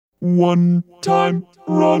One Time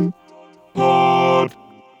Run Podcast.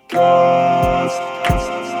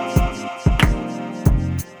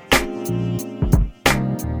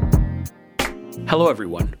 Hello,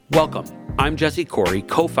 everyone. Welcome. I'm Jesse Corey,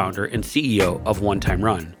 co-founder and CEO of One Time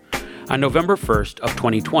Run. On November 1st of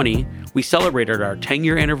 2020, we celebrated our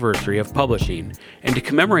 10-year anniversary of publishing, and to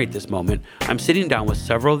commemorate this moment, I'm sitting down with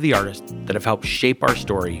several of the artists that have helped shape our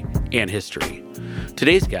story and history.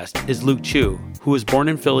 Today's guest is Luke Chu, who was born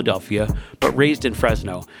in Philadelphia but raised in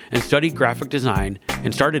Fresno and studied graphic design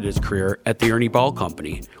and started his career at the Ernie Ball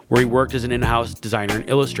Company, where he worked as an in-house designer and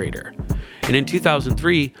illustrator. And in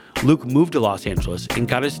 2003, Luke moved to Los Angeles and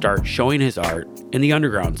got his start showing his art in the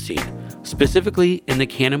underground scene, specifically in the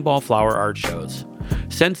Cannonball Flower art shows.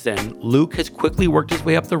 Since then, Luke has quickly worked his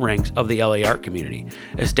way up the ranks of the LA art community,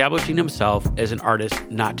 establishing himself as an artist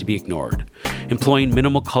not to be ignored, employing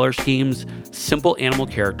minimal color schemes, simple animal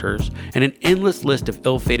characters, and an endless list of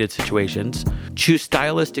ill-fated situations. Chu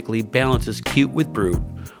stylistically balances cute with brute,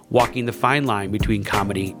 walking the fine line between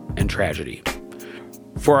comedy and tragedy.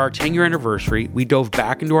 For our 10-year anniversary, we dove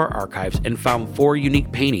back into our archives and found 4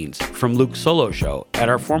 unique paintings from Luke's solo show at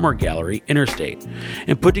our former gallery, Interstate,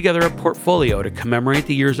 and put together a portfolio to commemorate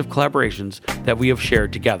the years of collaborations that we have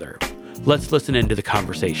shared together. Let's listen into the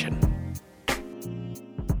conversation.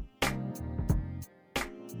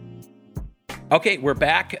 Okay, we're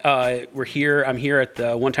back. We're here. I'm here at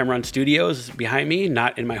the One Time Run Studios behind me,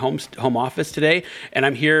 not in my home office today. And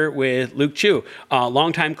I'm here with Luke Chu,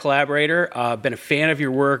 longtime collaborator. Been a fan of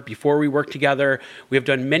your work before we worked together. We have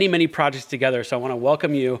done many, many projects together. So I want to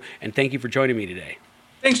welcome you and thank you for joining me today.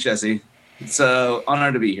 Thanks, Jesse. It's an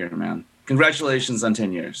honor to be here, man. Congratulations on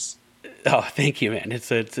 10 years. Oh, thank you, man.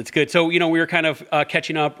 It's good. So, we were kind of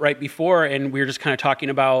catching up right before, and we were just kind of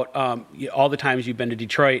talking about all the times you've been to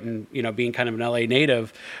Detroit and, being kind of an LA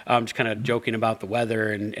native, just kind of joking about the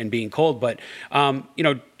weather and being cold. But,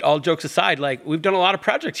 all jokes aside, like we've done a lot of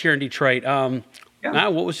projects here in Detroit.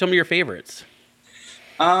 What was some of your favorites?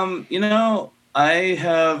 I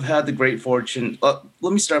have had the great fortune. Let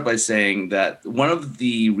me start by saying that one of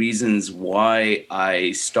the reasons why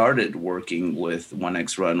I started working with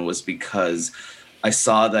 1X Run was because I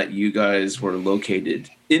saw that you guys were located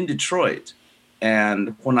in Detroit.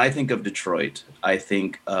 And when I think of Detroit, I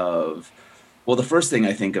think of, the first thing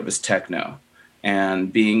I think of is techno.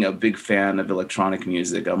 And being a big fan of electronic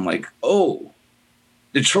music, I'm like,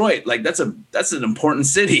 Detroit, like that's an important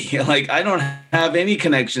city. Like I don't have any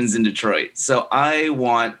connections in Detroit. So I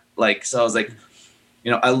was like,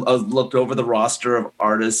 I looked over the roster of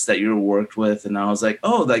artists that you worked with and I was like,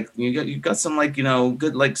 you got some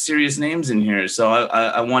good, like serious names in here. So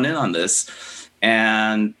I want in on this.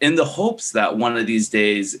 And in the hopes that one of these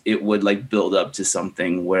days it would like build up to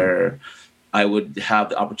something where I would have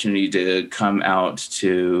the opportunity to come out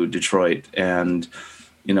to Detroit and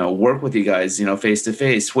work with you guys, face to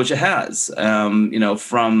face, which it has,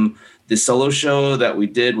 from the solo show that we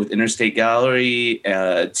did with Interstate Gallery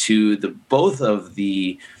to both of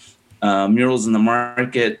the murals in the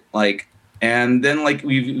market, and then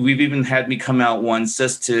we've even had me come out once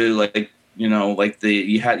just to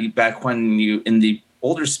back when you in the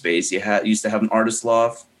older space, you used to have an artist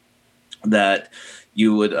loft that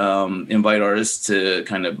you would invite artists to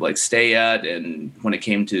kind of like stay at, and when it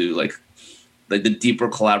came to like the deeper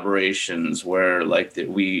collaborations where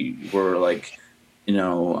we were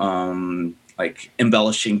hand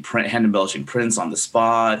embellishing prints on the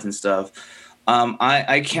spot and stuff.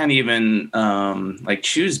 I can't even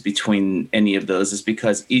choose between any of those, is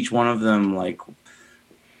because each one of them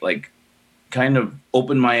kind of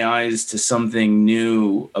opened my eyes to something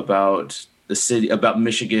new about the city, about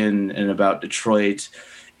Michigan and about Detroit.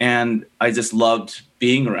 And I just loved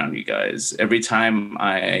being around you guys. Every time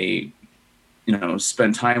I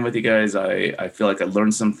spend time with you guys, I feel like I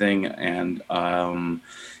learned something, and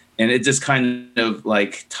it just kind of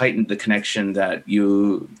like tightened the connection that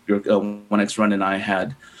your 1X Run and I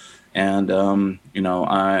had, and I'm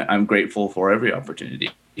grateful for every opportunity.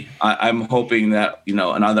 I'm hoping that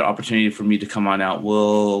another opportunity for me to come on out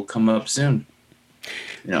will come up soon.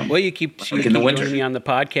 Well, you keep joining me on the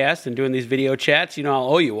podcast and doing these video chats.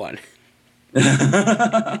 I'll owe you one.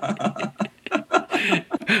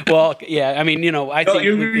 Well, yeah, I mean, I think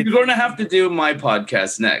you're going to have to do my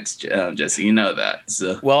podcast next, Jesse. You know that.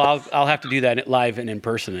 So. Well, I'll have to do that live and in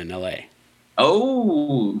person in LA.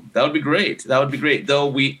 Oh, that would be great. Though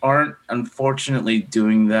we aren't, unfortunately,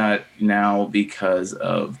 doing that now because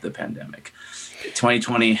of the pandemic.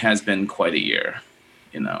 2020 has been quite a year,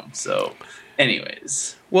 So,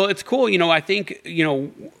 anyways. Well, it's cool. I think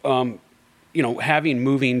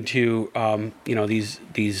moving to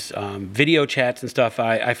these video chats and stuff,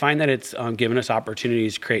 I find that it's given us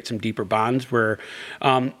opportunities to create some deeper bonds where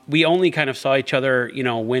we only kind of saw each other,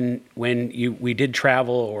 when we did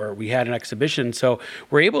travel or we had an exhibition. So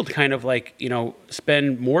we're able to kind of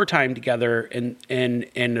spend more time together in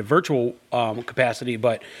a virtual capacity.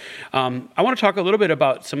 But I want to talk a little bit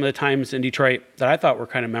about some of the times in Detroit that I thought were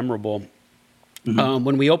kind of memorable. Mm-hmm.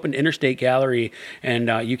 When we opened Interstate Gallery and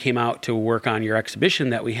you came out to work on your exhibition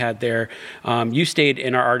that we had there, you stayed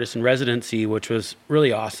in our artist in residency, which was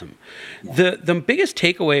really awesome. Yeah. The biggest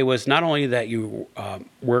takeaway was not only that you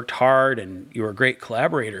worked hard and you were a great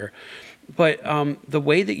collaborator, but the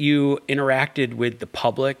way that you interacted with the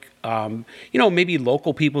public, maybe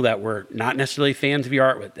local people that were not necessarily fans of your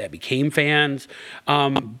art, but that became fans.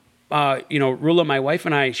 Rula, my wife,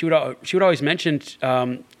 and I, she would always mention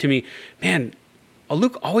to me, man,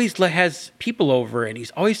 Luke always has people over and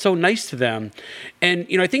he's always so nice to them. And,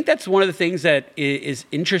 I think that's one of the things that is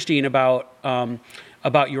interesting about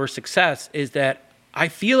your success is that I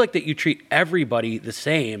feel like that you treat everybody the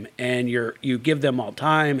same and you give them all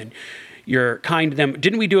time and you're kind to them.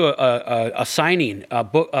 Didn't we do a signing,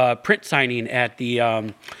 a print signing at the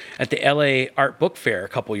LA Art Book Fair a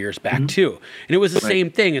couple years back mm-hmm. too? And it was the same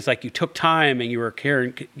thing. It's like you took time and you were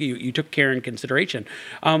you took care and consideration.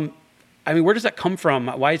 Where does that come from?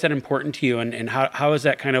 Why is that important to you? And how is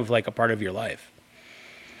that kind of like a part of your life?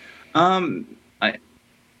 I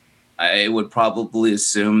would probably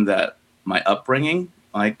assume that my upbringing,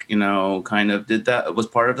 kind of did that, was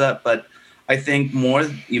part of that. But I think more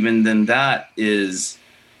even than that is,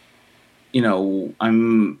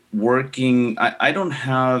 I'm working, I don't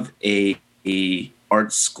have a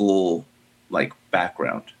art school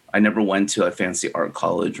background. I never went to a fancy art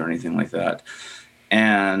college or anything like that.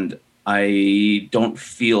 And I don't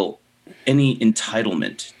feel any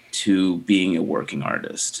entitlement to being a working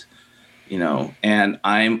artist, and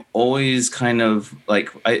I'm always kind of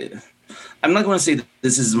I'm not going to say that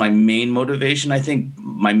this is my main motivation. I think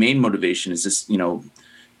my main motivation is just,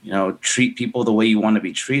 treat people the way you want to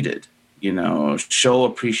be treated, show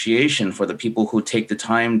appreciation for the people who take the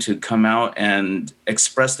time to come out and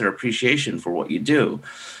express their appreciation for what you do.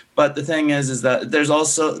 But the thing is that there's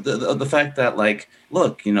also the fact that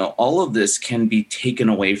look, all of this can be taken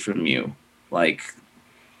away from you,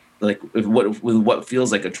 with what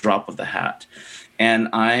feels like a drop of the hat. And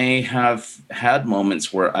I have had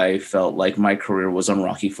moments where I felt like my career was on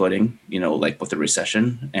rocky footing, with the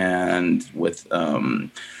recession and with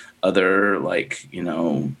other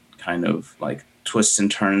kind of twists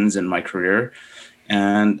and turns in my career.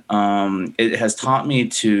 And it has taught me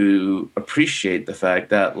to appreciate the fact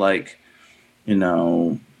that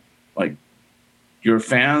your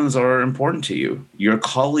fans are important to you. Your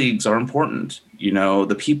colleagues are important.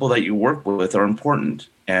 The people that you work with are important.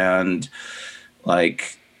 And I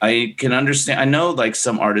can understand, I know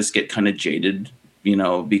some artists get kind of jaded,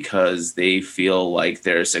 because they feel like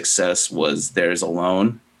their success was theirs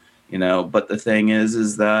alone, but the thing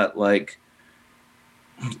is that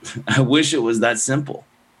I wish it was that simple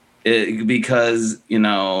because,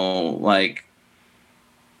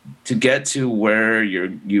 to get to where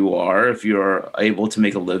you are, if you're able to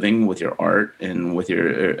make a living with your art and with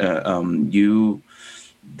your,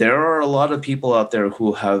 there are a lot of people out there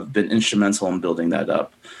who have been instrumental in building that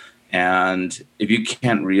up. And if you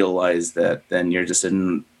can't realize that, then you're just a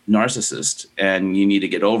narcissist and you need to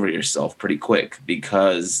get over yourself pretty quick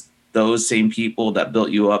because those same people that built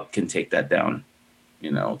you up can take that down,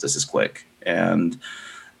 just as quick. And,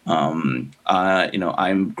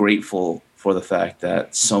 I'm grateful for the fact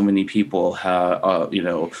that so many people have,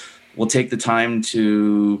 will take the time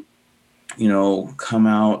to, come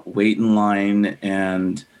out, wait in line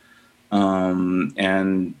and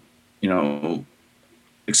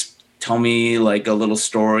tell me a little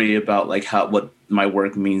story about what my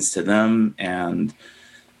work means to them. And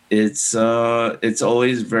it's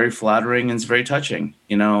always very flattering and it's very touching.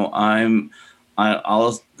 I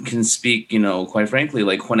can speak, quite frankly,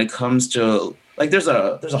 when it comes to there's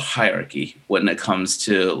a hierarchy when it comes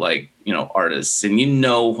to artists, and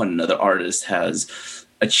when another artist has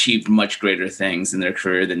achieved much greater things in their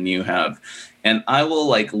career than you have. And I will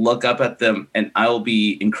look up at them and I will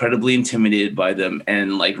be incredibly intimidated by them.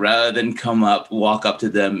 And rather than walk up to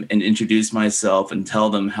them and introduce myself and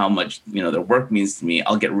tell them how much, their work means to me,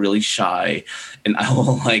 I'll get really shy and I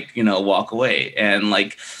will walk away. And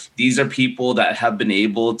these are people that have been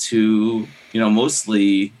able to,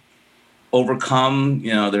 mostly overcome,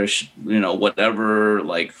 their,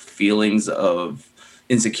 whatever feelings of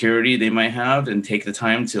insecurity they might have and take the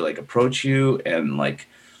time to approach you and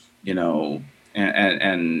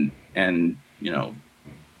and and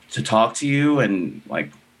to talk to you, and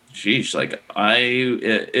like, sheesh, like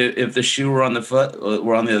if the shoe were on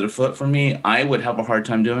the other foot for me, I would have a hard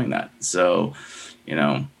time doing that. So,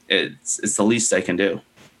 it's the least I can do.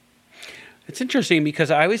 It's interesting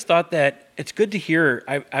because I always thought that it's good to hear.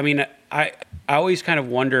 I mean, I always kind of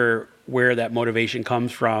wonder where that motivation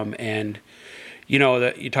comes from. And,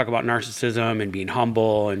 that you talk about narcissism and being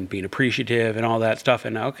humble and being appreciative and all that stuff.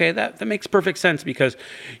 And okay, that makes perfect sense because,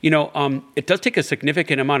 it does take a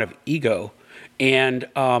significant amount of ego and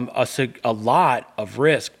a lot of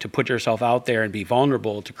risk to put yourself out there and be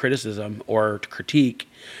vulnerable to criticism or to critique.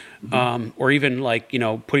 Or even like,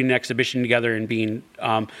 putting an exhibition together and being,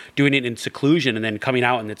 doing it in seclusion and then coming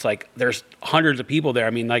out and it's like, there's hundreds of people there. I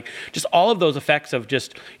mean, like just all of those effects of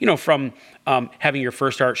just, from, having your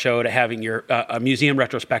first art show to having your, a museum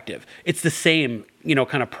retrospective, it's the same,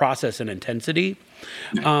 kind of process and intensity.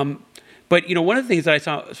 But, one of the things that I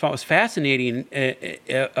thought was fascinating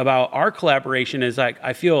about our collaboration is like,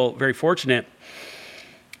 I feel very fortunate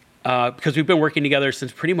because we've been working together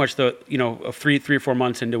since pretty much the, 3 or 4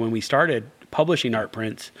 months into when we started publishing art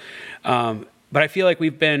prints. But I feel like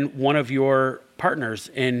we've been one of your partners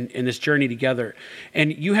in this journey together.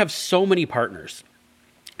 And you have so many partners.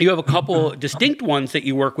 You have a couple distinct ones that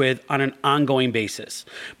you work with on an ongoing basis,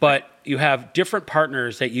 but you have different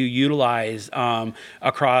partners that you utilize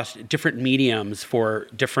across different mediums for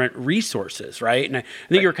different resources, right? And I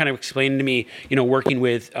think you were kind of explaining to me, working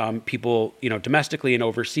with people, domestically and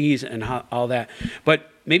overseas and all that. But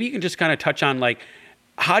maybe you can just kind of touch on like,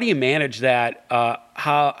 how do you manage that?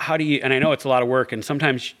 How do you? And I know it's a lot of work, and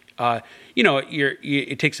sometimes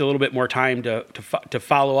it takes a little bit more time to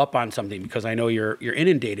follow up on something because I know you're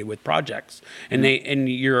inundated with projects, and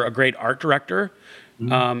you're a great art director.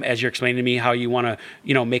 As you're explaining to me how you want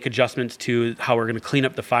to, make adjustments to how we're going to clean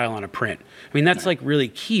up the file on a print. I mean, that's like really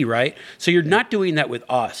key, right? So you're not doing that with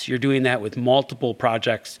us. You're doing that with multiple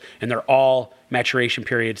projects, and they're all maturation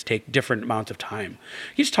periods take different amounts of time.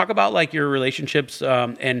 Can you just talk about like your relationships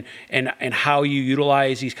and how you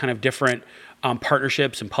utilize these kind of different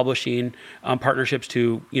partnerships and publishing partnerships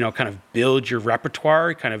to, kind of build your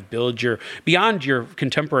repertoire, kind of build beyond your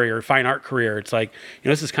contemporary or fine art career. It's like,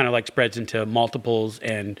 this is kind of like spreads into multiples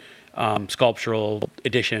and sculptural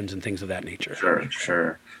editions and things of that nature.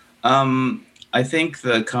 Sure. I think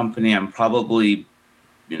the company I'm probably,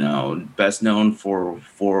 best known for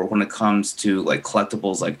when it comes to like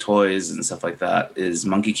collectibles, like toys and stuff like that, is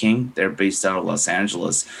Monkey King. They're based out of Los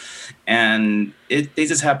Angeles. And they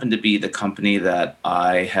just happened to be the company that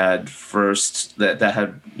I had first that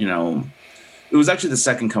had, it was actually the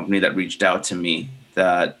second company that reached out to me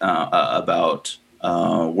that about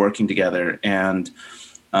working together. And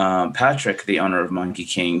Patrick, the owner of Monkey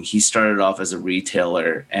King, he started off as a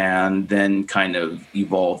retailer and then kind of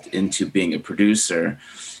evolved into being a producer.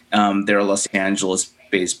 They're a Los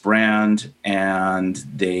Angeles-based brand, and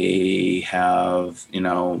they have,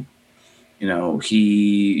 I've,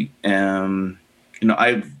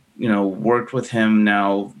 worked with him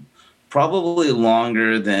now probably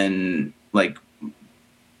longer than like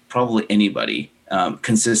probably anybody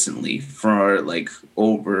consistently for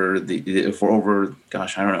over,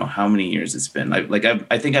 gosh, I don't know how many years it's been.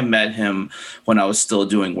 I think I met him when I was still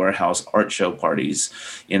doing warehouse art show parties,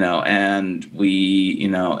 and we,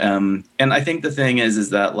 and I think the thing is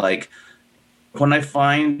that like, when I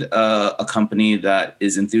find a company that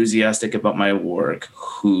is enthusiastic about my work,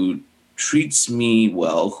 who treats me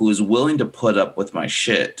well, who is willing to put up with my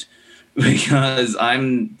shit, because I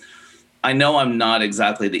know I'm not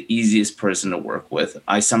exactly the easiest person to work with.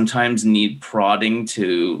 I sometimes need prodding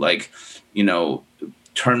to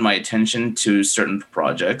turn my attention to certain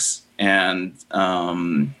projects, and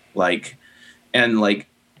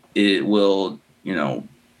it will,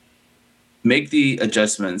 make the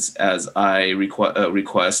adjustments as I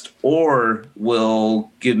request, or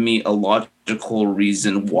will give me a logical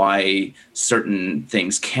reason why certain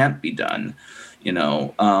things can't be done,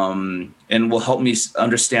 and will help me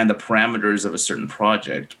understand the parameters of a certain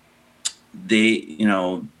project.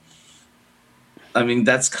 That's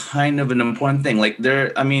kind of an important thing.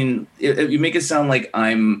 If you make it sound like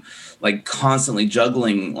I'm like constantly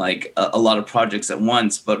juggling like a lot of projects at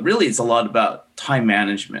once, but really it's a lot about time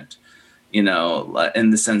management. In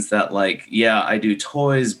the sense that I do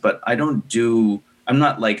toys, but I'm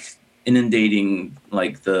not like inundating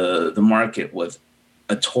like the market with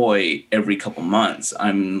a toy every couple months.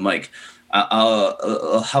 I'm like,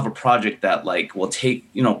 I'll have a project that will take,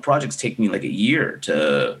 projects take me like a year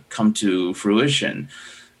to come to fruition,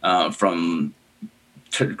 from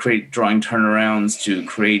drawing turnarounds to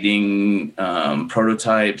creating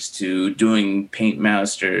prototypes to doing paint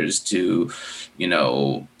masters to,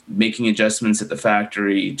 making adjustments at the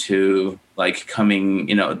factory to like coming,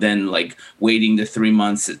 then like waiting the 3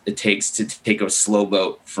 months it takes to take a slow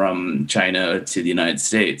boat from China to the United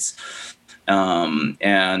States.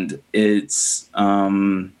 And it's,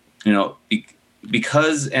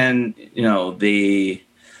 because, and, they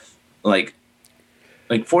like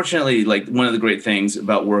fortunately, like one of the great things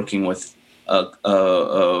about working with a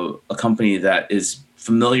company that is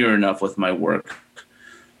familiar enough with my work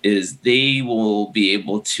is they will be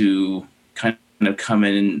able to kind of come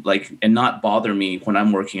in and not bother me when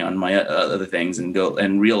I'm working on my other things and go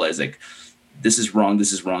and realize like, this is wrong, and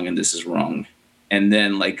this is wrong. And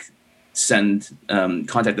then like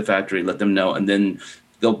contact the factory, let them know. And then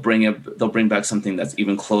they'll bring back something that's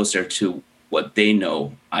even closer to what they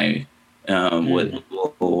know I would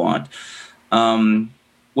want.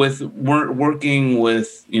 With working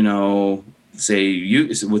with,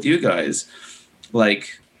 with you guys,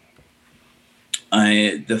 like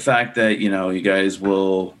the fact that, you guys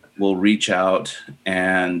will reach out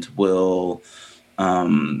and will,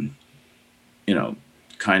 kind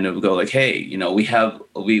of go like, hey,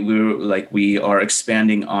 we are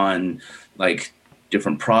expanding on like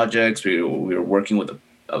different projects. We were working with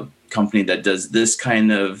a company that does this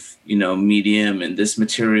kind of, medium and this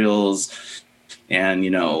materials. And,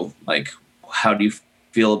 like, how do you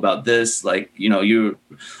feel about this? Like, a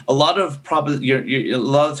lot of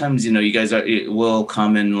times, you guys will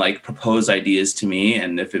come and like propose ideas to me.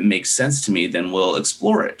 And if it makes sense to me, then we'll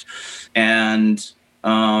explore it. And,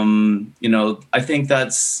 I think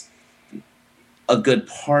that's a good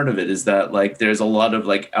part of it is that like, there's a lot of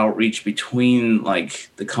like outreach between like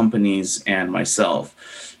the companies and myself.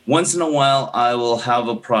 Once in a while, I will have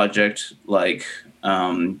a project like,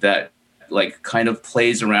 that like kind of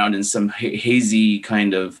plays around in some hazy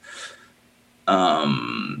kind of, I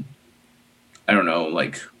don't know,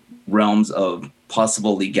 like realms of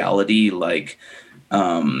possible legality. Like,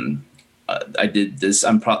 I did this.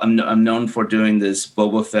 I'm known for doing this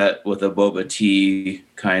Boba Fett with a boba tea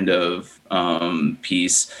kind of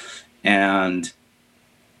piece, and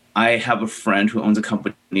I have a friend who owns a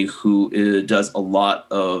company who does a lot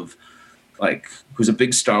of like, who's a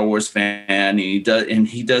big Star Wars fan, and he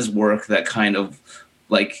does work that kind of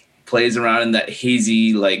like plays around in that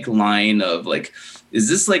hazy like line of like, is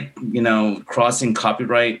this like crossing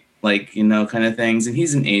copyright like kind of things, and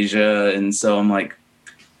he's in Asia, and so I'm like,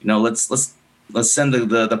 let's send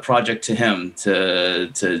the project to him to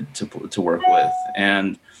work with,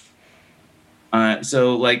 and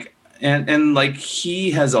so like and like he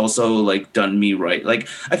has also like done me right. Like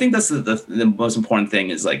I think that's the most important thing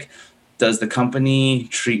is like, does the company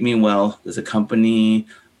treat me well? Does the company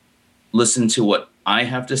listen to what I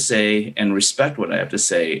have to say and respect what I have to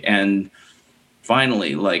say? And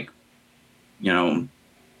finally, like,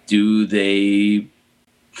 do they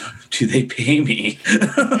pay me?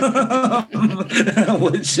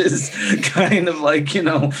 Which is kind of like,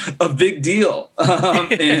 a big deal.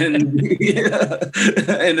 And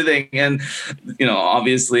the thing. And,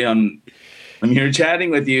 obviously I'm here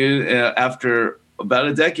chatting with you after about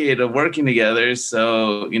a decade of working together.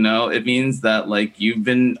 So, it means that like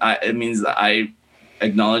it means that I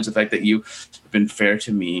acknowledge the fact that you've been fair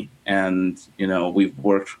to me, and, we've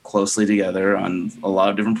worked closely together on a lot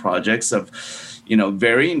of different projects of,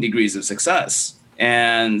 varying degrees of success,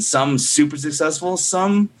 and some super successful,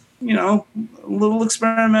 some, a little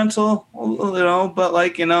experimental, but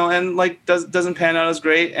like, and like doesn't pan out as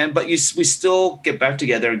great. But we still get back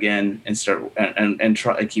together again and start and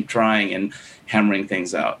try and keep trying and hammering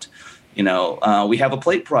things out. We have a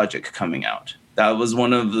plate project coming out. That was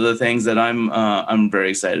one of the things that I'm very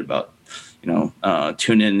excited about.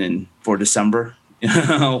 Tune in for December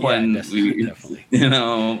when definitely.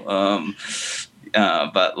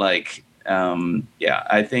 But like,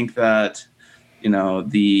 I think that,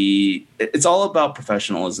 it's all about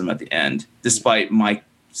professionalism at the end, despite my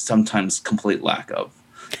sometimes complete lack of.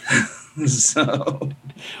 So,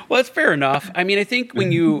 well, it's fair enough. I mean, I think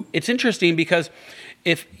it's interesting because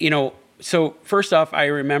so first off, I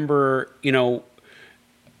remember, we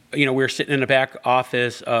were sitting in the back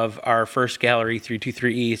office of our first gallery,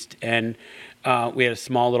 323 East, and we had a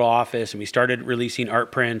small little office, and we started releasing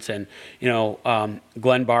art prints. And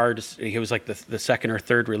Glenn Bard, he was like the second or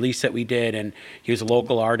third release that we did, and he was a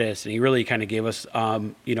local artist, and he really kind of gave us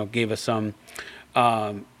some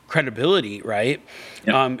credibility, right?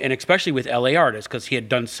 Yep. And especially with LA artists, because he had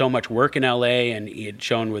done so much work in LA, and he had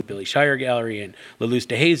shown with Billy Shire Gallery and La Luz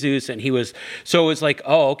de Jesus, and it was like,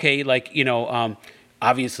 oh, okay, like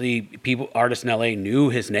obviously artists in LA knew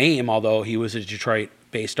his name, although he was a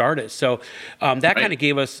Detroit-based artist. So that kind of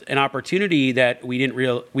gave us an opportunity that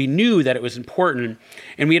we knew that it was important,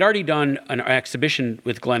 and we had already done an exhibition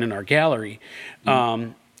with Glenn in our gallery,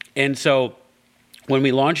 and so when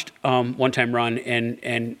we launched One Time Run,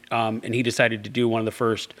 and he decided to do one of the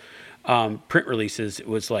first print releases, it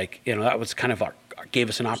was like, that was kind of gave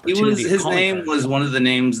us an opportunity. His name was one of the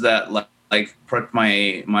names that like pricked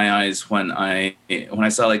my eyes when I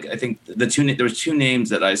saw, like, I think there was two names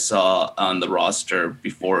that I saw on the roster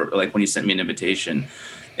before, like when you sent me an invitation,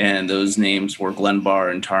 and those names were Glenn Barr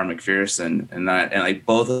and Tara McPherson, and like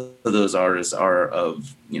both of those artists are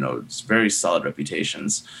of very solid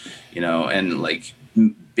reputations, and like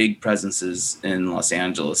big presences in Los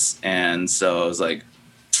Angeles, and so I was like,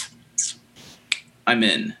 I'm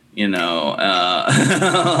in. I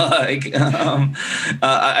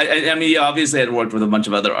mean, obviously I'd worked with a bunch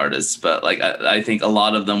of other artists, but like I think a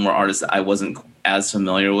lot of them were artists that I wasn't as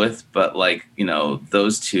familiar with, but like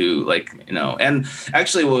those two, like and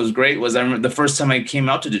actually what was great was I remember the first time I came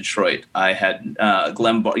out to Detroit, I had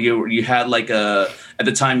Glenn Barr. You had like at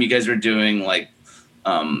the time you guys were doing like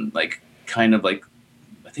kind of like,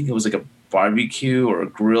 I think it was like a barbecue or a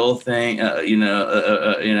grill thing, at the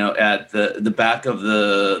back of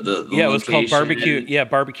the it was called Barbecue.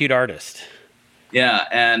 Barbecued Artist. Yeah,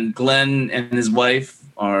 and Glenn and his wife,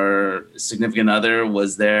 our significant other,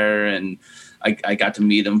 was there, and I got to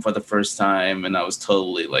meet him for the first time, and I was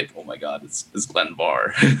totally like, oh my God, it's Glenn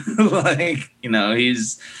Barr. Like,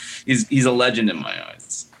 he's a legend in my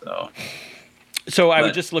eyes. So I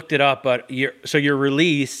just looked it up, but your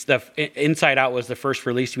release, the Inside Out, was the first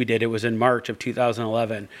release we did. It was in March of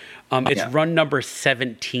 2011. It's run number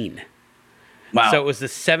 17. Wow. So it was the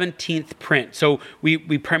 17th print. So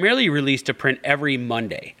we primarily released a print every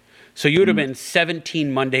Monday. So you would have been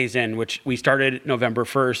 17 Mondays in, which we started November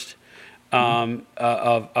 1st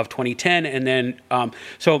of 2010. And then,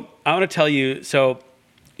 so I want to tell you,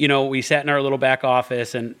 we sat in our little back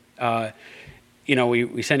office, and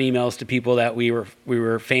we sent emails to people that we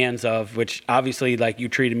were fans of, which obviously, like, you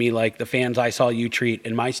treated me like the fans I saw you treat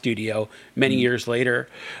in my studio many years later.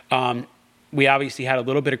 We obviously had a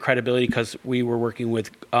little bit of credibility because we were working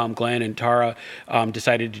with Glenn, and Tara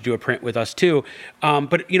decided to do a print with us too.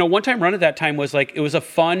 But One Time Run at that time was like, it was a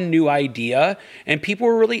fun new idea, and people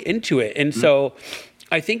were really into it. And so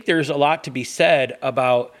I think there's a lot to be said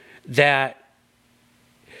about that.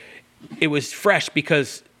 It was fresh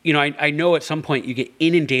because I know at some point you get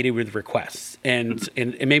inundated with requests, and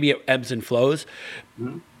maybe it ebbs and flows.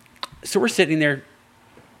 So we're sitting there,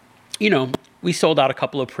 we sold out a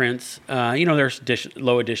couple of prints. There's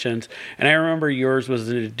low editions. And I remember yours was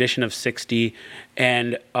an edition of 60,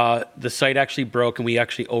 and the site actually broke, and we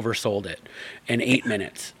actually oversold it in 8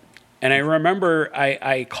 minutes. And I remember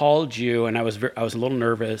I called you, and I was a little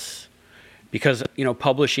nervous, because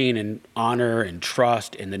publishing and honor and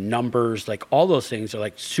trust and the numbers, like all those things are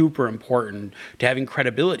like super important to having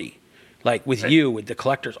credibility, like with you, with the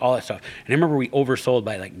collectors, all that stuff. And I remember we oversold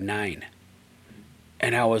by like 9,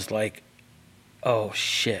 and I was like, oh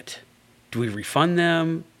shit, do we refund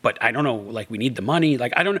them? But I don't know, like, we need the money.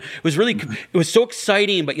 Like, I don't know. It was really, it was so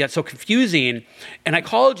exciting, but yet so confusing. And I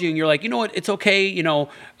called you, and you're like, you know what, it's okay.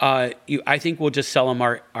 I think we'll just sell them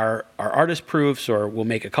our artist proofs, or we'll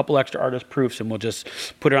make a couple extra artist proofs, and we'll just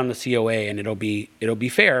put it on the COA, and it'll be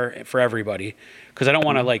fair for everybody. Because I don't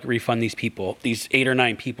want to like refund these people, these 8 or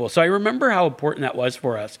 9 people. So I remember how important that was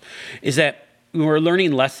for us, is that we were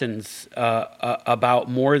learning lessons about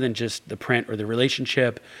more than just the print or the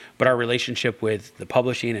relationship, but our relationship with the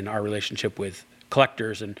publishing and our relationship with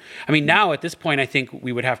collectors. And I mean, now at this point, I think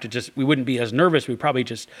we would have to we wouldn't be as nervous. We'd probably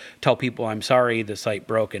just tell people, I'm sorry, the site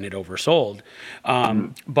broke and it oversold.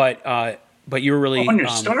 But you were really... When you're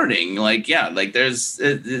starting, there's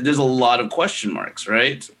a lot of question marks,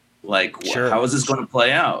 right? Like, sure. How is this going to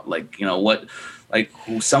play out? Like, what... Like,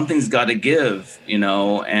 something's got to give,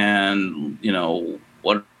 and,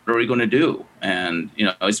 what are we going to do? And,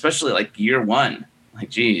 especially like year one, like,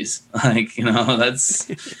 geez, like, that's,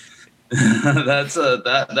 that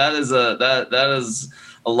is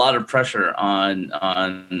a lot of pressure on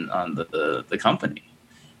the company.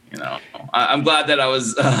 I'm glad that I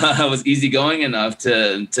was easygoing enough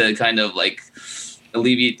to kind of like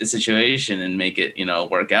alleviate the situation and make it,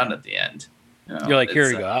 work out at the end. You're like, here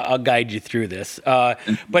we go. I'll guide you through this.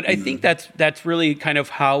 But I think that's really kind of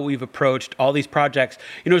how we've approached all these projects.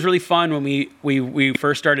 It was really fun when we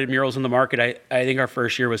first started Murals in the Market. I think our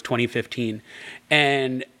first year was 2015.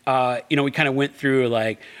 And, we kind of went through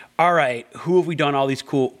like, all right, who have we done all these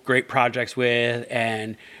cool, great projects with?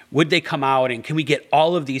 And would they come out, and can we get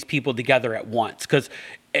all of these people together at once? Because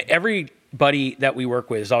everybody that we work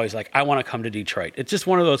with is always like, I want to come to Detroit. It's just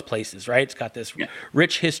one of those places, right? It's got this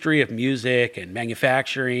rich history of music and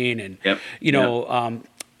manufacturing, and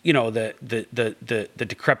the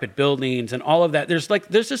decrepit buildings and all of that. There's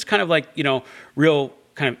this kind of like, real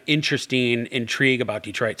kind of interesting intrigue about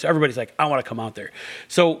Detroit. So everybody's like, I want to come out there.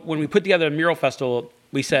 So when we put together a mural festival,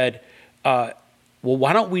 we said, well,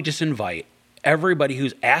 why don't we just invite everybody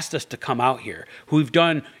who's asked us to come out here, who we've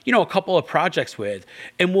done, a couple of projects with,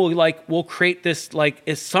 and we'll create this like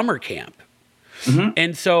a summer camp. Mm-hmm.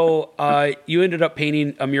 And so you ended up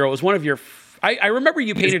painting a mural. It was one of your, I remember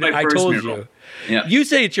you painted it. I told you. Yeah. You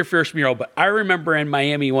say it's your first mural, but I remember in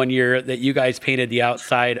Miami one year that you guys painted the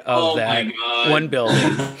outside of that one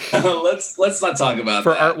building. Let's not talk about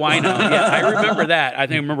for that. Art Wino. Yeah, I remember that. I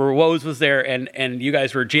remember Woes was there, and you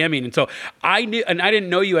guys were jamming, and so I knew, and I didn't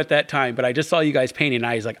know you at that time, but I just saw you guys painting, and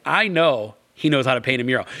I was like, I know he knows how to paint a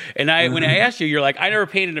mural. And when I asked you, you're like, I never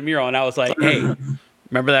painted a mural, and I was like, hey,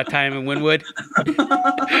 remember that time in Wynwood?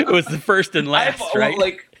 It was the first and last,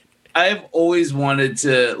 right? I've always wanted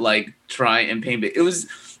to try and paint.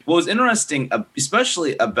 What was interesting,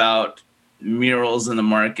 especially about murals in the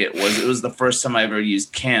market, was it was the first time I ever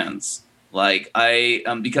used cans.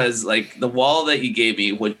 Because the wall that you gave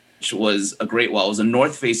me, which was a great wall, was a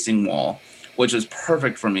north facing wall, which was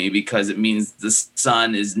perfect for me because it means the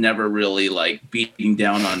sun is never really beating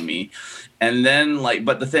down on me. And then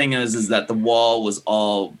but the thing is that the wall was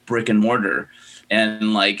all brick and mortar. And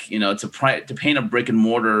to paint a brick and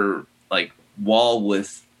mortar wall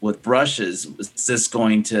with brushes was just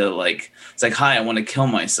going to it's like, hi, I want to kill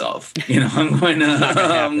myself. I'm going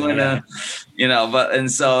to,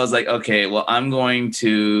 and so I was like, okay, well, I'm going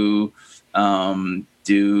to you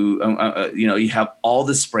have all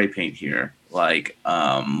the spray paint here. Let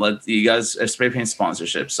you guys spray paint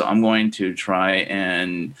sponsorship. So I'm going to try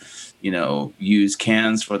and, use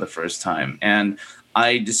cans for the first time. And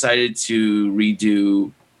I decided to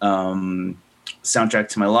redo Soundtrack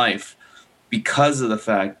to My Life because of the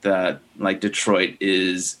fact that Detroit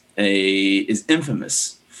is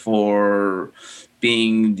infamous for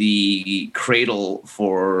being the cradle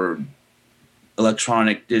for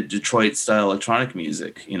Detroit style electronic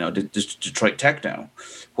music, Detroit techno,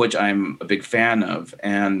 which I'm a big fan of.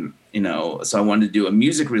 And, so I wanted to do a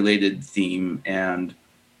music related theme, and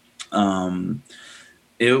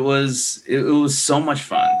it was so much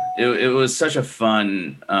fun. It was such a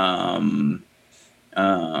fun,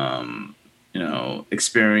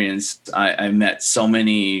 experience. I met so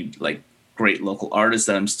many great local artists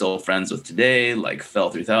that I'm still friends with today, like Fell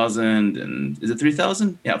 3000, and is it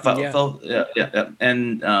 3000? Yeah, Fell, yeah.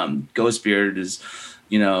 And Ghostbeard is,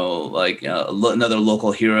 another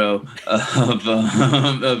local hero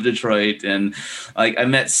of Detroit. And I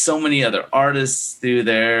met so many other artists through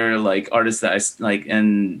there, artists that I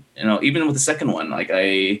and even with the second one,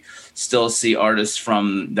 I still see artists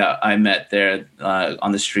from that I met there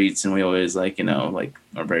on the streets, and we always are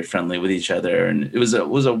very friendly with each other. And it was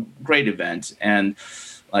a great event. And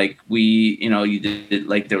you did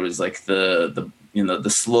there was the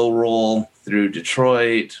slow roll through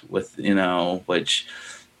Detroit with, which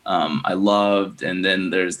I loved. And then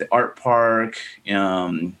there's the art park,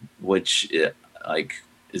 which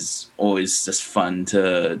is always just fun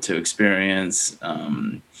to experience.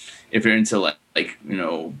 If you're into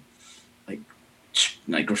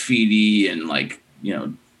graffiti and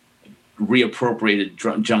reappropriated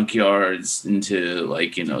junkyards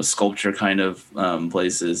into sculpture kind of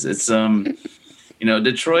places. It's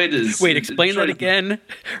Detroit is. Wait, explain that again.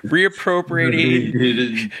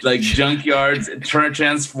 Reappropriating junkyards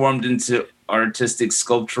transformed into artistic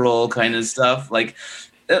sculptural kind of stuff.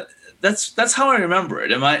 That's how I remember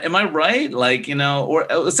it. Am I right? Or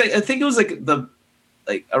let's say, I think it was I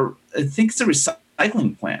think it's a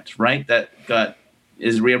recycling plant, right? That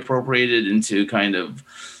is reappropriated into kind of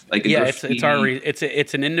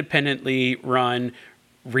it's an independently run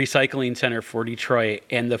recycling center for Detroit,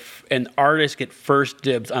 and artists get first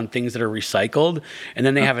dibs on things that are recycled, and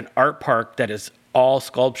then they have an art park that is all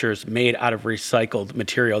sculptures made out of recycled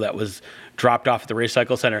material that was dropped off at the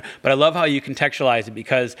recycle center. But I love how you contextualize it,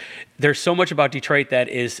 because there's so much about Detroit that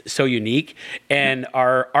is so unique, and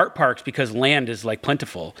our art parks, because land is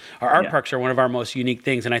plentiful, our art parks are one of our most unique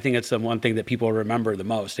things, and I think it's the one thing that people remember the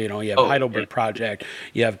most. You have Heidelberg Project,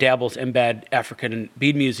 you have Dabble's Embed African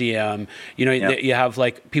Bead Museum, you have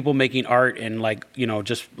people making art in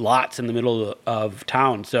just lots in the middle of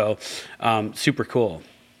town. So super cool.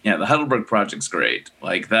 Yeah, the Heidelberg Project's great.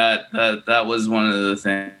 Like that was one of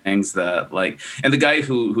the things that like, and the guy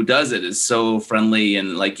who does it is so friendly,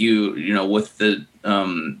 and like you know, with the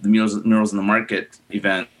murals in the market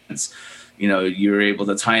events, you know, you're able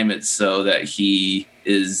to time it so that he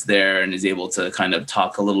is there and is able to kind of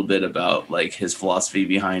talk a little bit about like his philosophy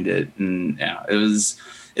behind it. And yeah,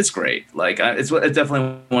 it's great. Like it's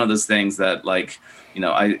definitely one of those things that like, you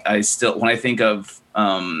know, I still, when I think of,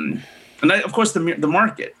 and of course, the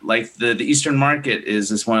market, like the Eastern Market, is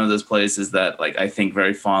just one of those places that like I think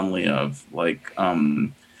very fondly of. Like,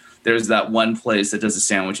 there's that one place that does the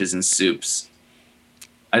sandwiches and soups.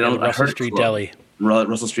 Russell Street Deli.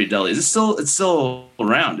 Russell Street Deli. It's still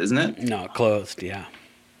around, isn't it? No, closed. Yeah.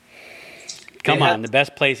 Come on, the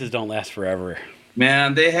best places don't last forever.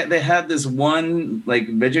 Man, they had this one like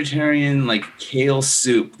vegetarian like kale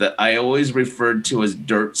soup that I always referred to as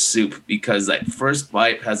dirt soup, because that first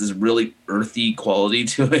bite has this really earthy quality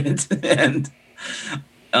to it, and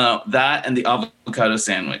that and the avocado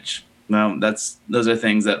sandwich. Those are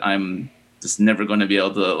things that I'm just never going to be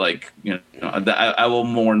able to like, you know, that I will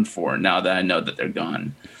mourn for now that I know that they're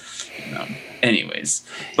gone. Anyways,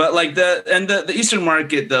 but like the Eastern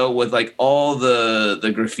Market though, with like all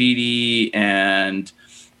the graffiti and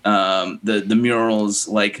the murals,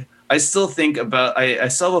 like I still think about, I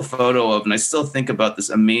saw a photo of, and I still think about this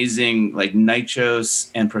amazing like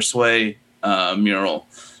Nichos and Persuade mural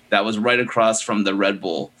that was right across from the Red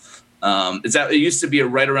Bull. It used to be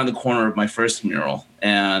right around the corner of my first mural,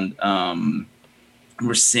 and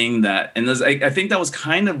we're seeing that, and I think that was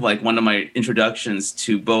kind of like one of my introductions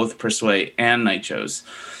to both Persuade and Nichos,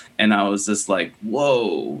 and I was just like,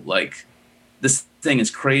 whoa, like this thing is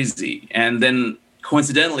crazy. And then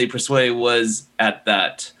coincidentally, Persuade was at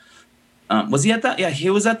that. Was he at that? Yeah, he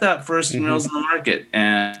was at that first Murals in the Market,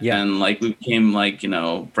 and like we became like, you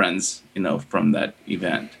know, friends, you know, from that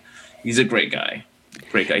event. He's a great guy.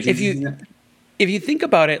 Great guy. If you think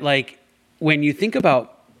about it, like when you think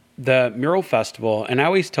about the Mural Festival, and I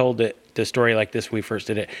always told the story like this when we first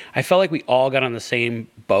did it, I felt like we all got on the same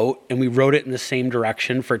boat and we rowed it in the same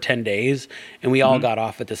direction for 10 days, and we all got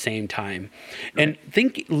off at the same time. Right.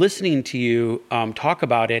 And listening to you talk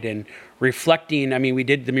about it and reflecting, I mean, we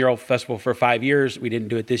did the Mural Festival for 5 years. We didn't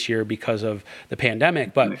do it this year because of the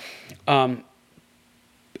pandemic, but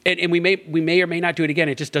and we may or may not do it again.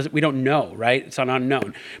 It just doesn't. We don't know, right? It's an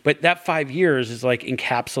unknown. But that 5 years is like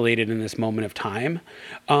encapsulated in this moment of time.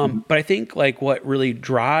 But I think like what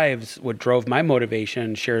drove my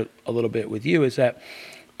motivation, share a little bit with you, is that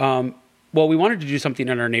well, we wanted to do something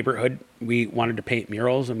in our neighborhood. We wanted to paint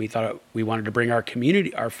murals, and we thought we wanted to bring our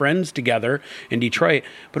community, our friends together in Detroit.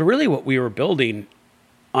 But really, what we were building,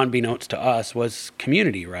 unbeknownst to us, was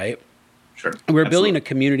community, right? Sure. We're building a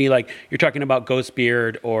community, like you're talking about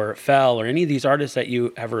Ghostbeard or Fell or any of these artists that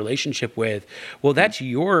you have a relationship with. Well, that's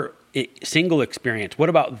your single experience. What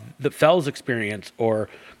about the Fell's experience or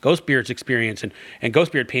Ghostbeard's experience? And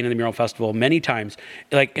Ghostbeard painted the Mural Festival many times.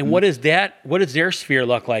 Like, and what does their sphere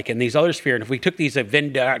look like? And these other sphere, and if we took these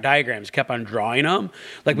Venn diagrams, kept on drawing them,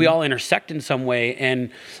 like we all intersect in some way. And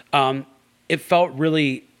it felt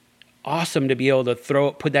really awesome to be able to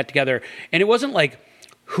put that together. And it wasn't like,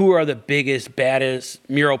 who are the biggest, baddest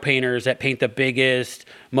mural painters that paint the biggest,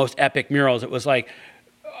 most epic murals? It was like,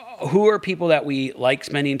 who are people that we like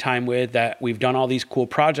spending time with, that we've done all these cool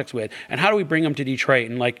projects with, and how do we bring them to Detroit?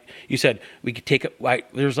 And like you said, we could take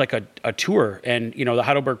there's like a tour, and you know, the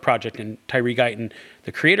Heidelberg Project, and Tyree Guyton,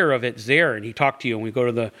 the creator of it, is there, and he talked to you, and we go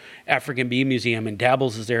to the African Bee Museum, and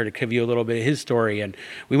Dabbles is there to give you a little bit of his story, and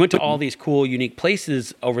we went to all these cool, unique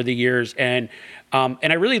places over the years, and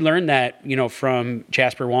I really learned that, you know, from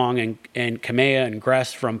Jasper Wong and Kamea and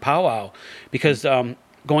Gress from Powwow, because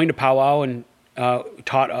going to Powwow and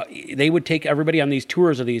they would take everybody on these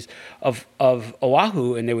tours of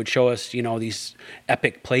Oahu, and they would show us, you know, these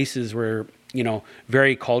epic places where, you know,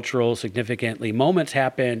 very cultural, significantly moments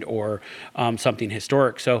happened, or something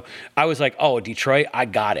historic. So I was like, oh, Detroit, I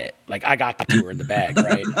got it. Like, I got the tour in the bag,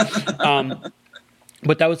 right?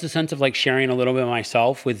 But that was the sense of like sharing a little bit of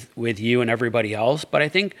myself with you and everybody else. But I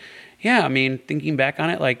think, yeah, I mean, thinking back on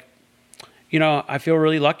it, like, you know, I feel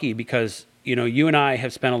really lucky because, you know, you and I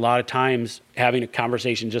have spent a lot of times having a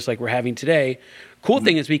conversation just like we're having today. Cool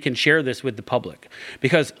thing is we can share this with the public,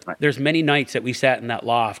 because there's many nights that we sat in that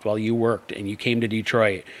loft while you worked and you came to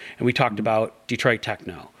Detroit, and we talked about Detroit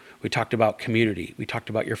techno. We talked about community. We talked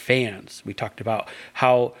about your fans. We talked about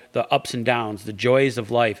how the ups and downs, the joys of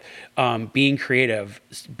life, being creative,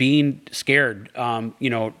 being scared, you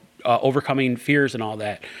know, overcoming fears and all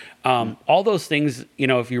that. All those things, you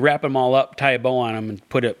know, if you wrap them all up, tie a bow on them, and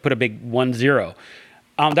put a big 1-0,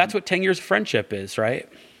 that's what 10 years of friendship is, right?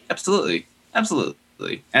 Absolutely.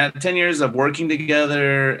 Absolutely. And 10 years of working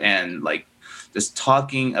together and like just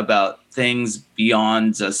talking about things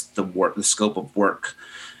beyond just the work, the scope of work.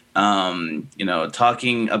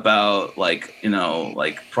 Talking about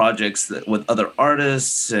like projects that with other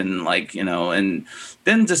artists and and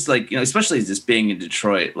then just especially just being in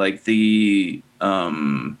Detroit, like the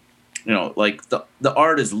art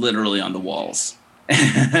is literally on the walls.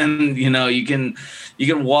 And you can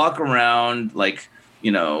walk around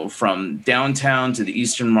from downtown to the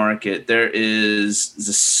Eastern Market. There is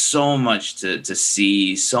just so much to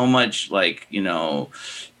see, so much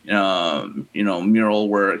mural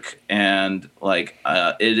work, and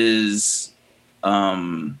it is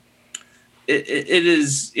it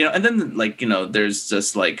is, and then there's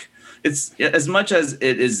just it's as much as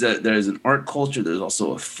it is that there's an art culture, there's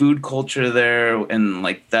also a food culture there, and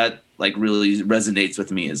that really resonates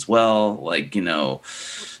with me as well.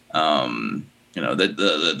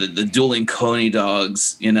 The dueling Coney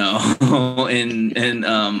dogs, in what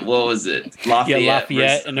was it?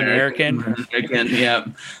 Lafayette and American. Yeah.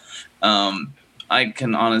 I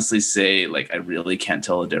can honestly say I really can't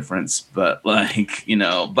tell a difference, but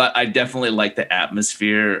but I definitely like the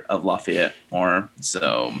atmosphere of Lafayette more.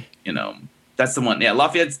 So, that's the one. Yeah.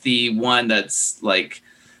 Lafayette's the one that's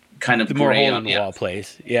kind of the more hole in the wall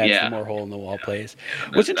place. Yeah, it's the more hole in the wall place.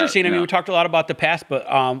 What's interesting, we talked a lot about the past, but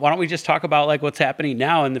why don't we just talk about what's happening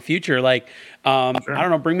now in the future? Sure. I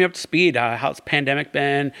don't know, bring me up to speed. How's the pandemic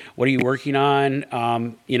been? What are you working on?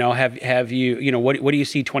 Have you, what do you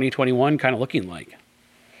see 2021 kind of looking like?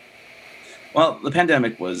 Well, the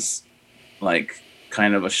pandemic was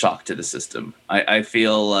kind of a shock to the system. I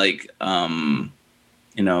feel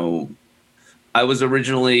I was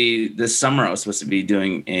originally this summer, I was supposed to be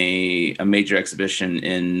doing a major exhibition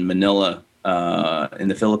in Manila, in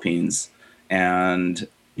the Philippines, and,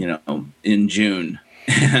 in June.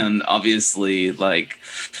 And obviously,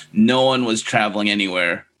 no one was traveling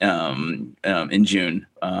anywhere in June.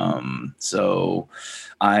 So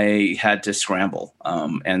I had to scramble.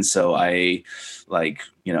 And so I,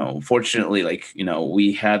 fortunately,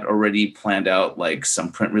 we had already planned out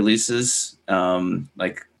some print releases,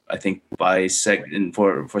 I think by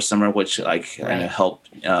for summer, which kind of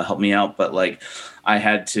helped me out. But I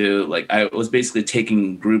had to I was basically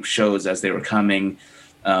taking group shows as they were coming,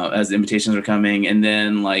 as the invitations were coming, and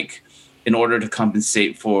then in order to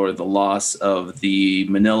compensate for the loss of the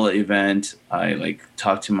Manila event, I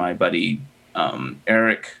talked to my buddy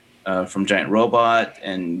Eric from Giant Robot,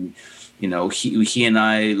 and he and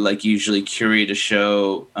I usually curate a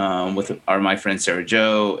show with my friend Sarah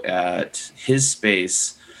Jo at his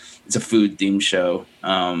space. It's a food themed show,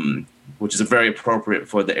 which is very appropriate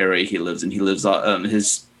for the area he lives in. He lives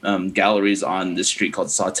his galleries on this street called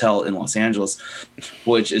Sawtelle in Los Angeles,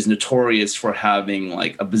 which is notorious for having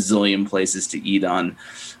a bazillion places to eat on.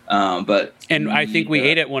 And I think we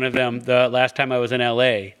ate at one of them the last time I was in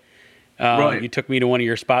LA. Right. You took me to one of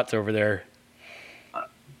your spots over there.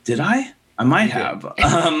 Did I? I might have.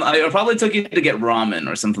 I probably took you to get ramen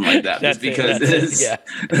or something like that, just because it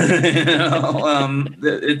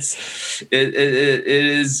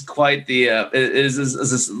is quite the it is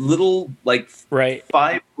this little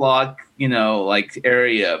 5-block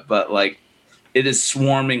area, but it is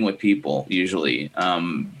swarming with people usually.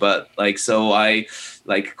 But so I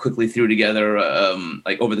quickly threw together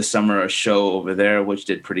over the summer a show over there, which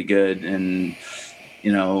did pretty good. And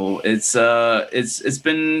it's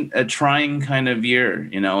been a trying kind of year,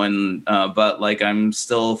 but I'm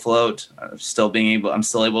still afloat. I'm still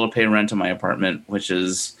able to pay rent in my apartment, which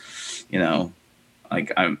is, I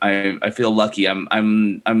feel lucky.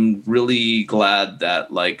 I'm really glad that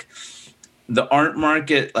the art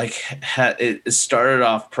market, it started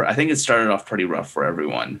off, I think it started off pretty rough for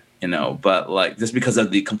everyone, but just because of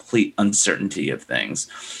the complete uncertainty of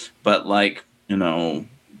things, but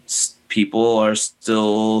people are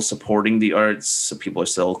still supporting the arts. So people are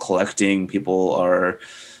still collecting. People are,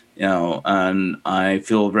 and I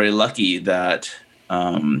feel very lucky that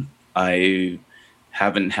I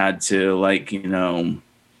haven't had to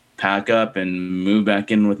pack up and move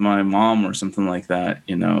back in with my mom or something like that,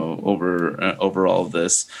 over all of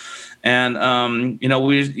this. And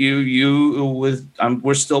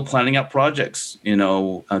we're still planning out projects,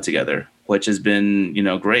 together, which has been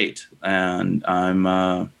great. And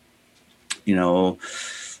I'm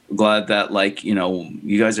glad that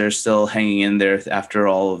you guys are still hanging in there after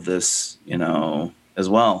all of this, as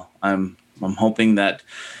well. I'm hoping that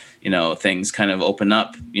things kind of open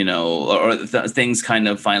up, or things kind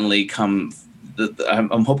of finally come.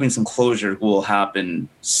 I'm hoping some closure will happen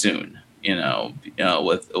soon,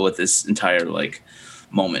 with this entire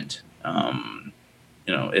moment.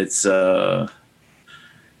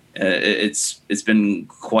 it's been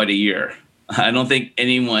quite a year. I don't think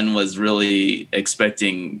anyone was really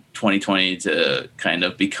expecting 2020 to kind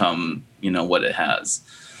of become, what it has.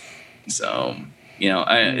 So,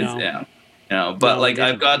 but No, like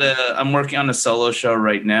I'm working on a solo show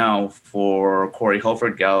right now for Corey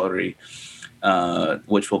Holford Gallery,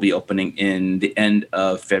 which will be opening in the end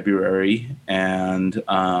of February. And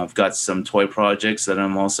I've got some toy projects that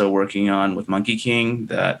I'm also working on with Monkey King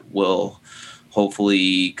that will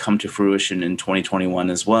hopefully come to fruition in 2021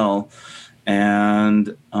 as well.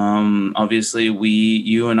 And obviously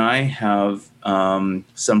you and I have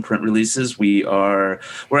some print releases. We're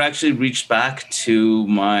actually reached back to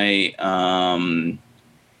my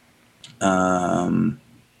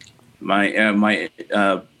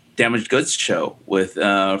Damaged Goods show with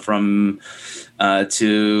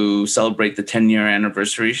to celebrate the 10-year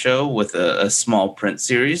anniversary show with a small print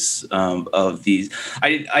series of these.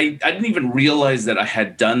 I didn't even realize that I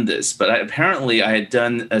had done this, but apparently I had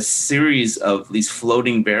done a series of these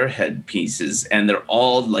floating bear head pieces, and they're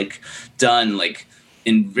all like done like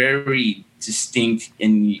in very distinct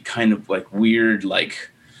and kind of like weird like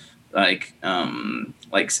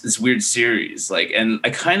this weird series, and I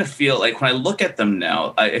kind of feel like when I look at them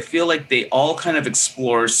now, I feel like they all kind of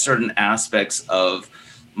explore certain aspects of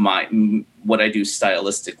what I do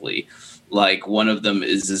stylistically. Like one of them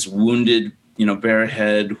is this wounded, bear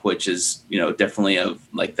head, which is, definitely of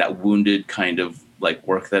like that wounded kind of like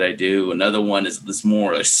work that I do. Another one is this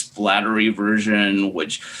more a splattery version,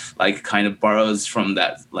 which like kind of borrows from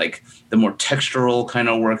that like the more textural kind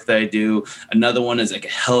of work that I do. Another one is like a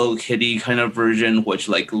Hello Kitty kind of version, which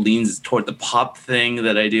like leans toward the pop thing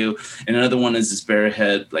that I do. And another one is this bear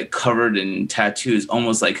head like covered in tattoos,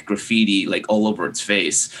 almost like graffiti, like all over its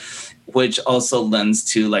face, which also lends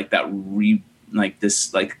to like that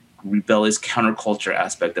rebellious counterculture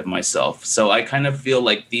aspect of myself. So I kind of feel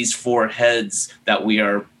like these four heads that we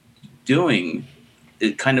are doing,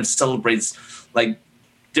 it kind of celebrates like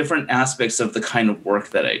different aspects of the kind of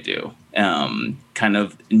work that I do, kind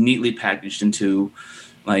of neatly packaged into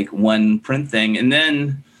like one print thing. And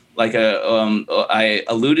then like I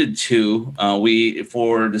alluded to,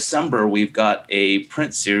 for December, we've got a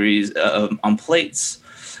print series on plates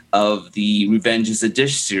of the Revenge is a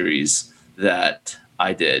Dish series that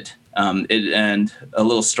I did. And a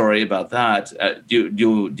little story about that. Do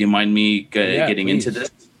you mind me getting please. into this?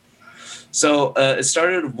 So it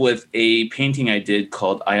started with a painting I did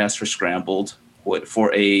called I Asked for Scrambled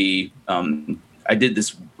I did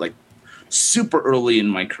this like super early in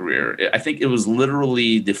my career. I think it was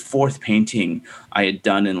literally the fourth painting I had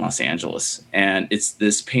done in Los Angeles. And it's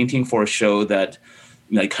this painting for a show that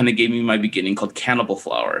kind of gave me my beginning called Cannibal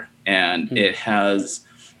Flower. And it has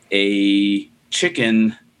a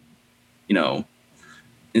chicken,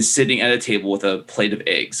 is sitting at a table with a plate of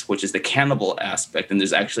eggs, which is the cannibal aspect. And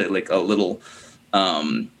there's actually like a little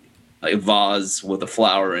a vase with a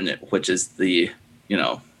flower in it, which is the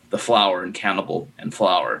flower and cannibal and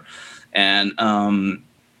flower. And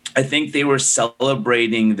I think they were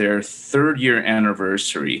celebrating their 3rd year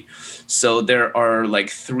anniversary. So there are like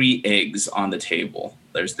 3 eggs on the table.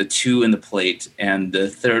 There's the 2 in the plate, and the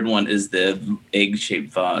 3rd one is the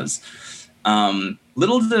egg-shaped vase.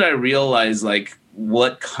 Little did I realize like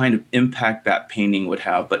what kind of impact that painting would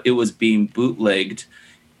have, but it was being bootlegged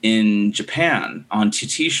in Japan onto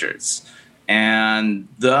t-shirts. And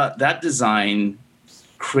that design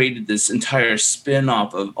created this entire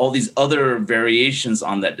spin-off of all these other variations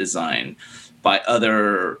on that design by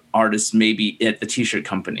other artists, maybe at the t-shirt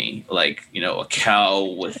company, like, a cow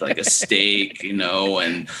with like a steak,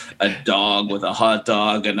 and a dog with a hot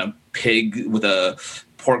dog and a pig with a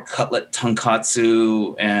pork cutlet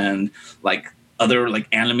tonkatsu and like other like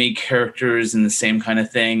anime characters and the same kind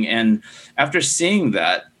of thing. And after seeing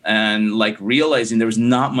that and like realizing there was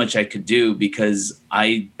not much I could do because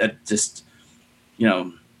I just,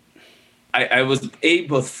 I was A,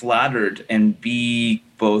 both flattered and B,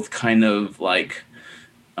 both kind of like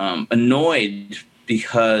annoyed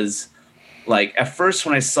because like at first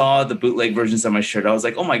when I saw the bootleg versions of my shirt, I was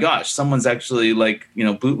like, oh my gosh, someone's actually like,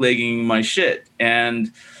 bootlegging my shit.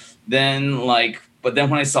 And then but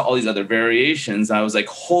then when I saw all these other variations, I was like,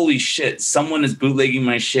 holy shit, someone is bootlegging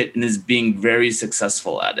my shit and is being very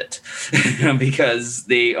successful at it because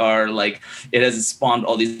they are like, it has spawned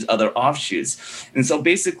all these other offshoots. And so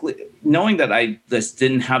basically knowing that I just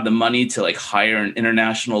didn't have the money to like hire an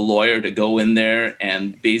international lawyer to go in there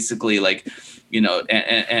and basically like,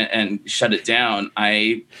 and shut it down,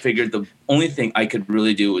 I figured the only thing I could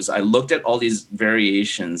really do was I looked at all these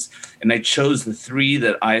variations and I chose the 3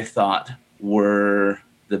 that I thought were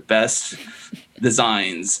the best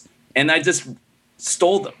designs, and I just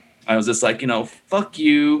stole them. I was just like, fuck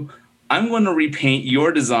you. I'm going to repaint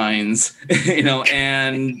your designs,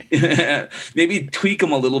 and maybe tweak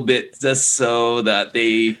them a little bit just so that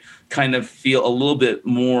they kind of feel a little bit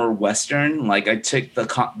more Western. Like I took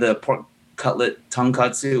the pork cutlet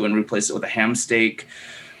tonkatsu and replaced it with a ham steak.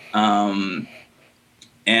 And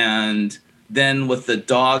then with the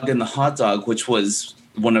dog and the hot dog, which was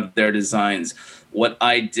one of their designs, what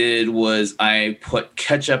I did was I put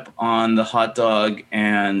ketchup on the hot dog,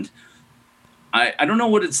 and I don't know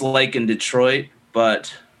what it's like in Detroit,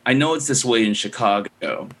 but I know it's this way in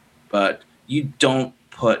Chicago, but you don't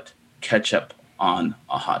put ketchup on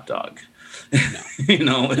a hot dog.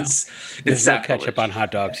 No. It's no ketchup on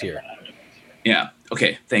hot dogs here. Yeah.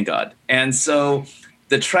 Okay. Thank God. And so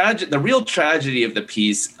the real tragedy of the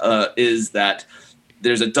piece is that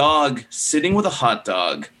there's a dog sitting with a hot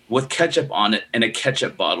dog with ketchup on it and a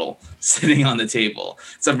ketchup bottle sitting on the table.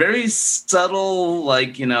 It's a very subtle,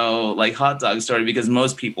 like hot dog story, because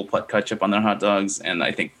most people put ketchup on their hot dogs, and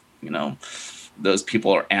I think, those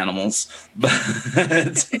people are animals. But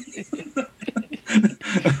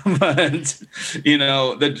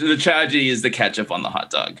the tragedy is the ketchup on the hot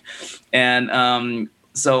dog. And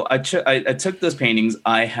so I took those paintings.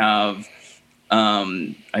 I have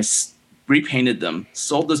repainted them,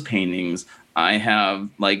 sold those paintings. I have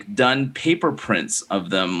done paper prints of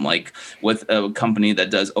them, with a company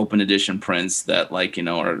that does open edition prints that are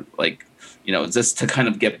just to kind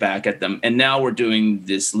of get back at them. And now we're doing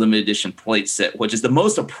this limited edition plate set, which is the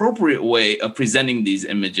most appropriate way of presenting these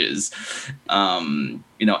images,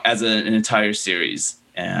 as an entire series.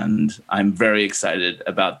 And I'm very excited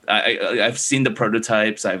about. I've seen the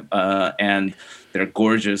prototypes. And they're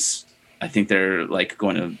gorgeous. I think they're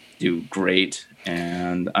going to do great.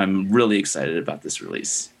 And I'm really excited about this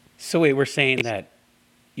release. So wait, we're saying that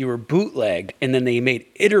you were bootlegged, and then they made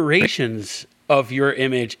iterations of your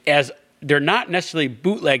image as they're not necessarily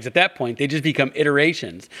bootlegs at that point. They just become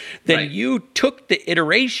iterations. Then Right. You took the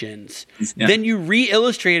iterations, Yeah. then you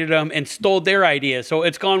re-illustrated them and stole their idea. So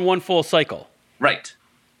it's gone one full cycle. Right.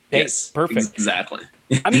 Hey, Yes. perfect. Exactly.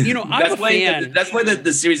 I mean, I'm that's a fan. That's why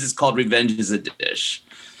the series is called Revenge is a Dish.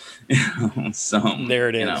 So There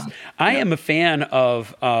it is. I am a fan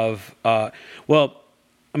of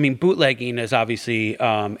bootlegging is obviously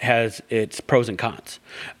has its pros and cons,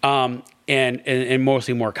 and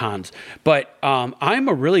mostly more cons. But I'm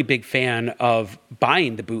a really big fan of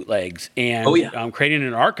buying the bootlegs and creating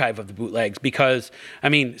an archive of the bootlegs, because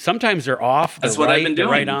sometimes they're off. That's what I've been doing.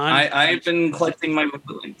 Right on. I've been collecting my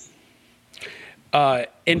bootlegs.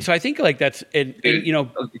 And so I think that's what do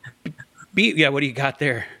you got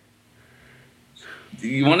there?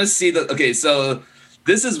 You want to see so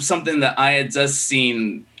this is something that I had just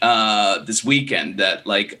seen this weekend that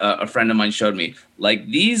a friend of mine showed me.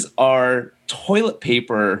 These are toilet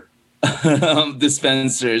paper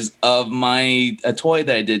dispensers of a toy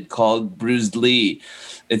that I did called Bruce Lee.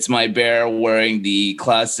 It's my bear wearing the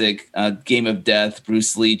classic Game of Death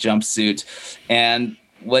Bruce Lee jumpsuit. And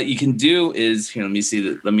what you can do is here. Let me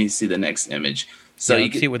see the next image. So you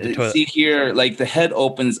can see here, the head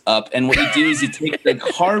opens up, and what you do is you take the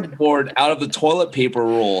cardboard out of the toilet paper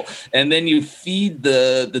roll, and then you feed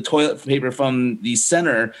the toilet paper from the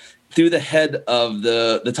center through the head of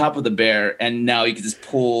the top of the bear, and now you can just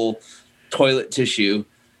pull toilet tissue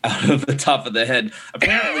out of the top of the head.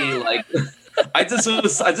 Apparently, I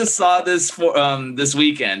just saw this for this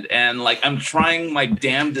weekend, and I'm trying my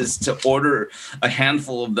damnedest to order a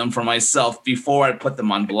handful of them for myself before I put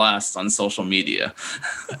them on blast on social media.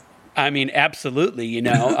 Absolutely.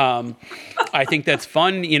 I think that's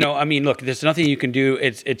fun. Look, there's nothing you can do.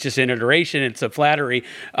 It's just an iteration. It's a flattery.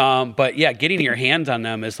 But yeah, getting your hands on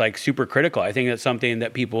them is super critical. I think that's something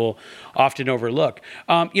that people often overlook.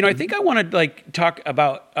 I think I want to talk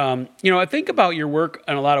about, I think about your work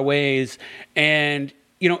in a lot of ways, and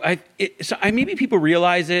maybe people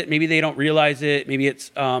realize it, maybe they don't realize it, maybe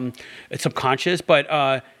it's subconscious,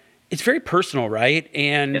 but it's very personal, right?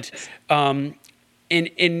 And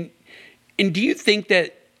And do you think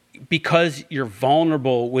that because you're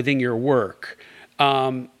vulnerable within your work,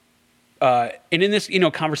 and in this,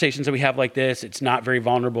 conversations that we have like this, it's not very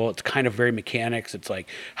vulnerable. It's kind of very mechanics. It's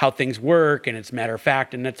how things work, and it's matter of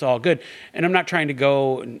fact, and that's all good. And I'm not trying to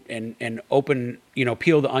go and open,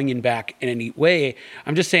 peel the onion back in a neat way.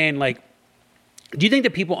 I'm just saying, do you think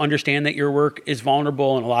that people understand that your work is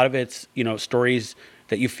vulnerable and a lot of it's, stories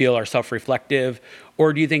that you feel are self-reflective?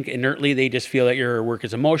 Or do you think inertly they just feel that your work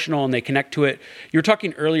is emotional and they connect to it? You were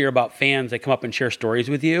talking earlier about fans that come up and share stories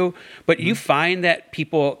with you, but do you find that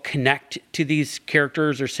people connect to these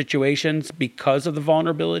characters or situations because of the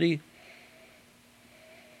vulnerability?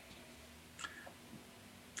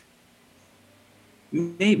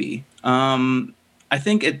 Maybe. I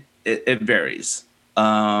think it varies.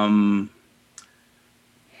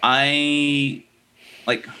 I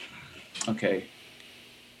like, okay.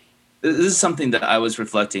 This is something that I was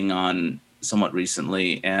reflecting on somewhat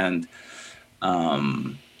recently, and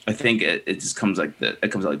I think it just comes like that.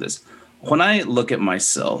 It comes out like this. When I look at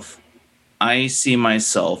myself, I see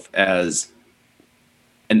myself as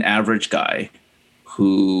an average guy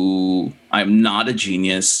who, I'm not a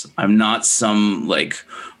genius. I'm not some like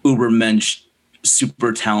ubermensch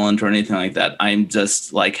super talent or anything like that. I'm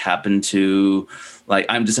just like I'm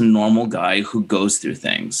just a normal guy who goes through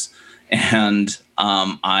things. And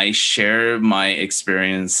I share my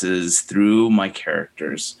experiences through my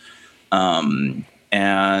characters. And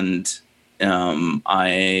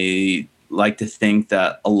I like to think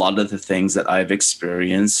that a lot of the things that I've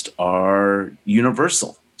experienced are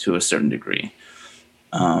universal to a certain degree.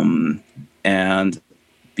 And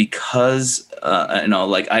because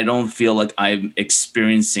like I don't feel like I'm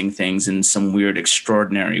experiencing things in some weird,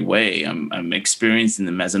 extraordinary way. I'm experiencing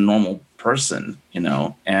them as a normal person,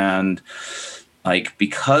 and like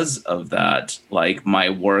because of that, like my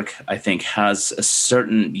work, I think, has a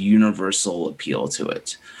certain universal appeal to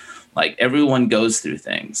it. Like everyone goes through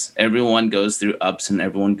things, everyone goes through ups and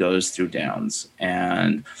everyone goes through downs,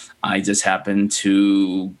 and I just happen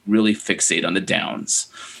to really fixate on the downs.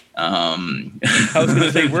 I was going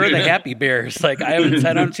to say, where are the happy bears? Like I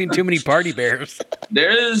haven't seen too many party bears.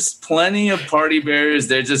 There's plenty of party bears.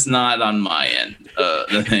 They're just not on my end.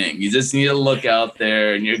 The thing, you just need to look out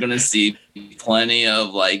there, and you're going to see plenty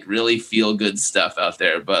of like really feel good stuff out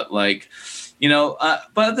there. But like,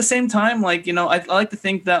 but at the same time, like, I like to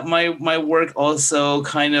think that my work also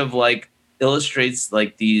kind of like illustrates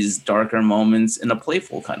like these darker moments in a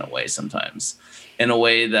playful kind of way, sometimes in a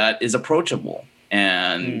way that is approachable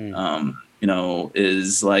and,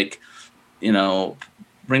 is like,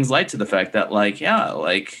 brings light to the fact that like, yeah,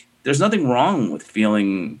 like there's nothing wrong with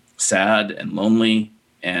feeling sad and lonely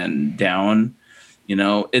and down.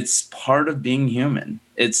 It's part of being human.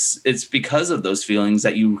 It's because of those feelings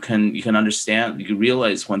that you can understand, you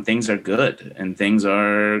realize when things are good and things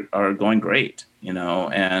are going great,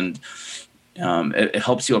 and it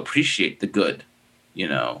helps you appreciate the good,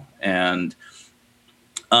 and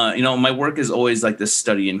my work is always like this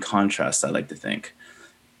study in contrast, I like to think.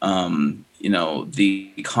 The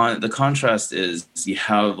contrast is you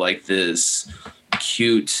have like this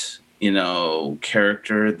cute,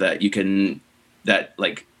 character that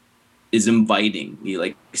like is inviting. You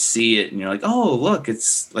like see it and you're like, oh, look,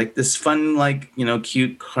 it's like this fun, like,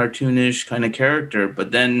 cute cartoonish kind of character.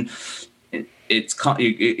 But then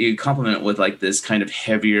you complement it with like this kind of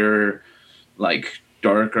heavier, like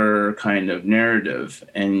darker kind of narrative.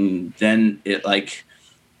 And then it like,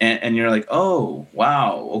 and you're like, oh,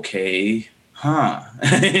 wow, okay, huh.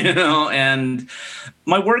 And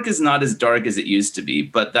my work is not as dark as it used to be,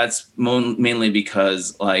 but that's mainly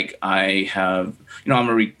because like I have,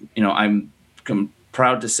 I'm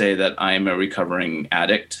proud to say that I'm a recovering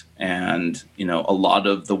addict. And, a lot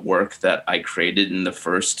of the work that I created in the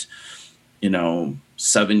first,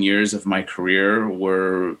 7 years of my career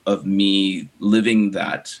were of me living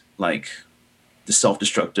that, like the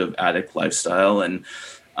self-destructive addict lifestyle. And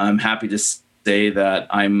I'm happy to say that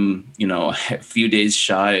I'm, a few days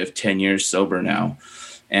shy of 10 years sober now.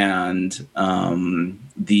 And and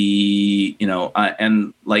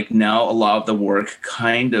like now a lot of the work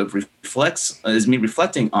kind of is me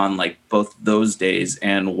reflecting on like both those days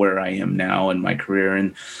and where I am now in my career.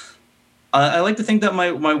 And I like to think that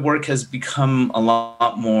my work has become a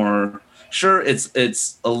lot more, sure,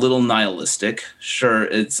 it's a little nihilistic. Sure,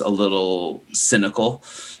 it's a little cynical.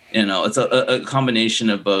 It's a combination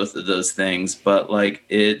of both of those things. But like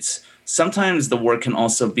sometimes the work can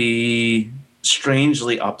also be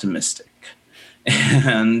strangely optimistic.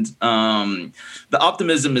 And the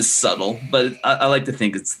optimism is subtle, but I like to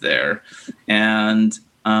think it's there. And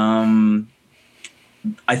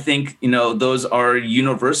I think, those are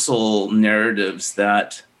universal narratives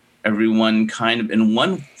that everyone kind of in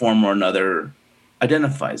one form or another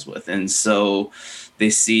identifies with. And so they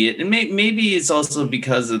see it. And maybe it's also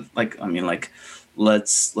because of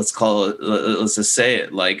let's just say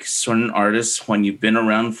it, like certain artists, when you've been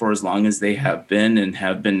around for as long as they have been and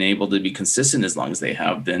have been able to be consistent as long as they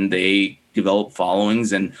have been, they develop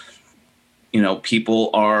followings, and people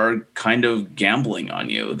are kind of gambling on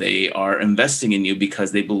you. They are investing in you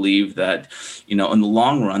because they believe that, in the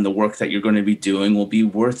long run, the work that you're going to be doing will be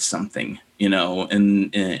worth something, in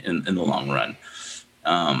the long run.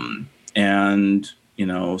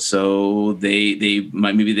 So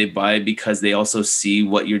maybe they buy because they also see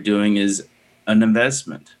what you're doing is an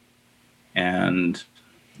investment. and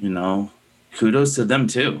kudos to them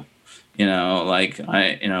too. I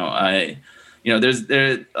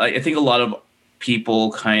think a lot of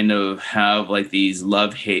people kind of have like these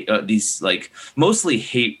love hate these like mostly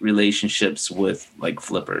hate relationships with like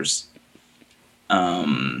flippers,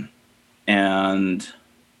 and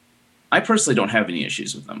I personally don't have any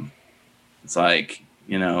issues with them. It's like,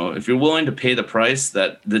 if you're willing to pay the price,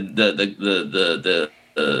 that the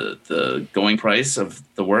going price of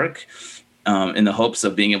the work, in the hopes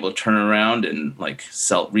of being able to turn around and like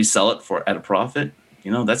resell it at a profit,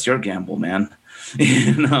 that's your gamble, man.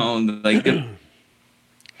 Like,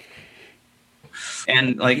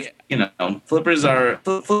 and like, flippers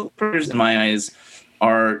in my eyes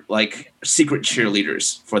are like secret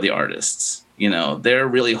cheerleaders for the artists. They're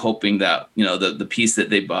really hoping that, the piece that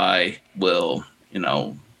they buy will,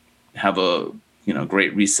 have a,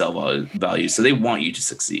 great resale value. So they want you to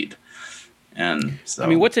succeed. And so, I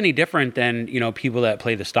mean, what's any different than, people that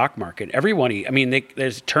play the stock market? Everybody, I mean,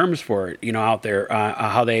 there's terms for it, out there,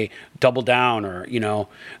 how they double down or,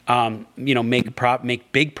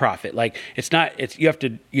 make big profit. Like you have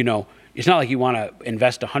to, it's not like you want to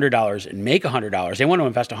invest $100 and make $100. They want to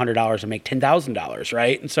invest $100 and make $10,000,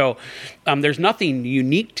 right? And so there's nothing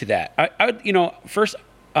unique to that. I first,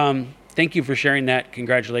 thank you for sharing that.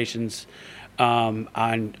 Congratulations on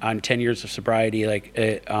 10 years of sobriety. Like,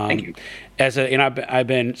 thank you. I've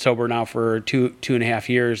been sober now for two and a half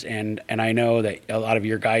years, and I know that a lot of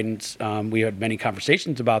your guidance. We had many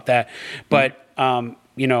conversations about that, but.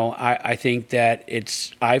 I think that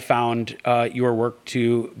I found your work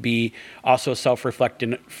to be also a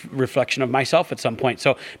reflection of myself at some point.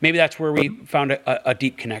 So maybe that's where we found a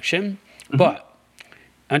deep connection. Mm-hmm. But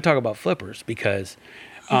I'm talking about flippers because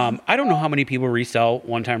I don't know how many people resell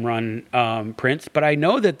one-time run prints, but I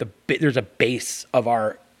know that there's a base of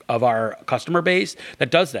our customer base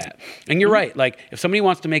that does that. And you're right. Like if somebody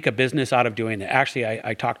wants to make a business out of doing that, actually,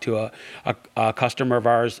 I talked to a customer of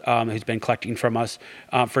ours who's been collecting from us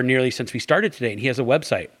for nearly since we started today. And he has a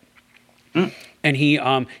website. And he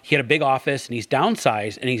had a big office and he's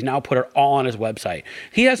downsized and he's now put it all on his website.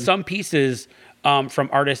 He has some pieces from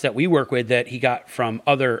artists that we work with that he got from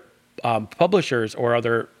other publishers or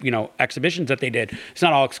other, exhibitions that they did. It's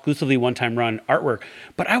not all exclusively one-time run artwork,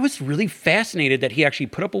 but I was really fascinated that he actually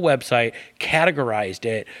put up a website, categorized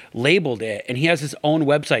it, labeled it, and he has his own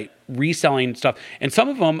website reselling stuff. And some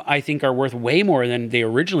of them I think are worth way more than they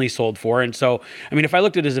originally sold for. And so, I mean, if I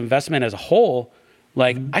looked at his investment as a whole,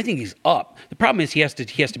 like I think he's up. The problem is he has to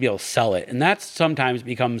be able to sell it. And that sometimes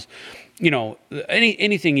becomes,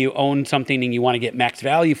 anything you own something and you want to get max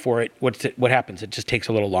value for it, what happens? It just takes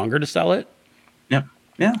a little longer to sell it. Yeah.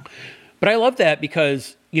 Yeah. But I love that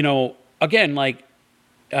because, again, like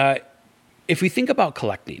if we think about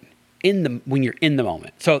collecting when you're in the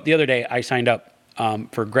moment. So the other day I signed up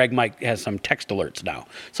for Greg Mike has some text alerts now.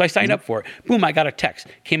 So I signed up for it. Boom, I got a text.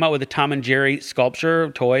 Came out with a Tom and Jerry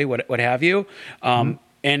sculpture, toy, what have you.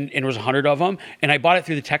 And there was 100 of them, and I bought it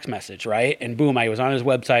through the text message, right? And boom, I was on his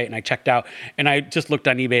website, and I checked out, and I just looked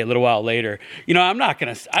on eBay a little while later. I'm not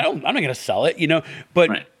gonna sell it, but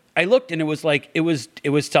right. I looked, and it was like it was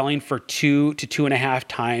selling for 2 to 2.5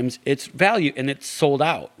 times its value, and it's sold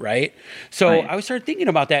out, right? So right. I started thinking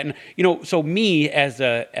about that, and so me as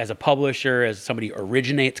a publisher, as somebody who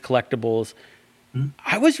originates collectibles,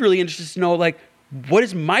 I was really interested to know, like, what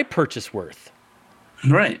is my purchase worth?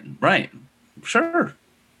 Right, sure.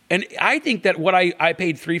 And I think that what I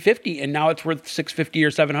paid $350 and now it's worth $650 or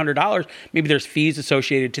 $700. Maybe there's fees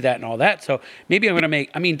associated to that and all that. So maybe I'm going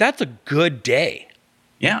to that's a good day.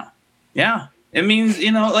 Yeah. Yeah. It means,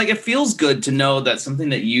 it feels good to know that something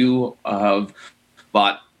that you have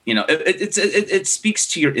bought, it speaks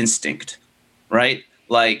to your instinct, right?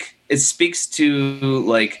 Like it speaks to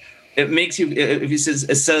like, it makes you, if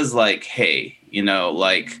it says like, hey,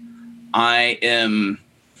 I am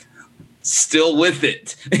still with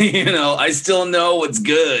it. I still know what's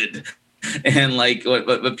good and like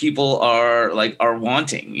what people are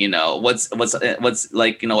wanting, what's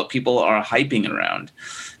like, what people are hyping around.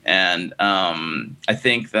 And I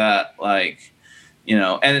think that like,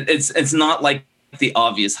 and it's not like the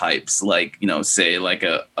obvious hypes, like, say like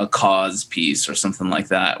a cause piece or something like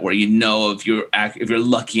that, where if you're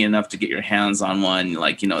lucky enough to get your hands on one,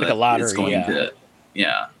 like, like that a lottery, it's going to,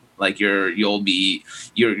 yeah. Like you're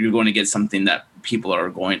going to get something that people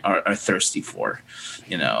are thirsty for,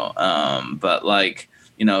 but like,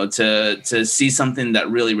 to see something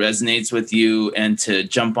that really resonates with you and to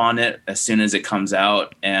jump on it as soon as it comes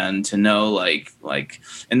out and to know like,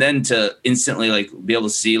 and then to instantly like be able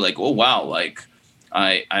to see like, oh, wow. Like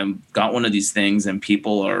I'm got one of these things and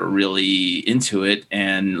people are really into it,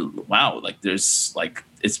 and wow, like there's like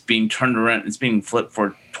it's being turned around, it's being flipped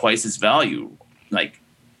for twice its value, like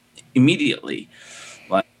immediately.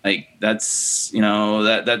 Like that's, you know,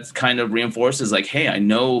 that kind of reinforces like, hey, I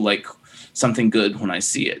know like something good when I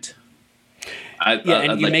see it.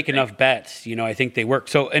 And you make enough bets, you know, I think they work.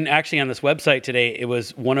 So, and actually on this website today, it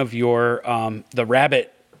was one of your, the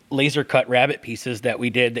rabbit, laser cut rabbit pieces that we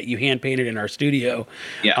did that you hand painted in our studio.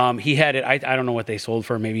 Yeah. He had it, I don't know what they sold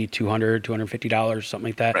for, maybe $200, $250, something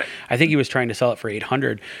like that. Right. I think he was trying to sell it for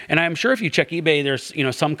 $800. And I'm sure if you check eBay, there's, you know,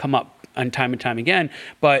 some come up on time and time again,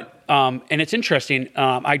 but, and it's interesting.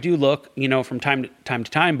 I do look, you know, from time to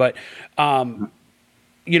time, but,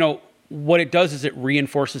 you know, what it does is it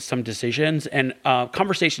reinforces some decisions. And a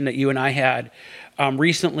conversation that you and I had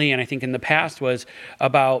recently, and I think in the past, was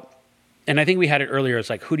about, and I think we had it earlier,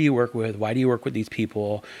 it's like, who do you work with? Why do you work with these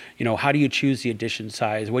people? You know, how do you choose the edition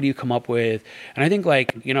size? What do you come up with? And I think,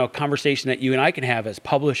 like, you know, a conversation that you and I can have as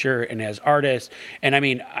publisher and as artists, and I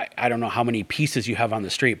mean, I don't know how many pieces you have on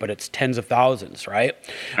the street, but it's tens of thousands, right?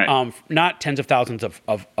 Not tens of thousands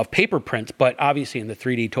of paper prints, but obviously in the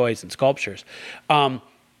 3D toys and sculptures.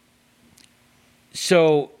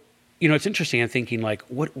 So, you know, it's interesting. I'm thinking, like,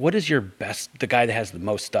 what is your best, the guy that has the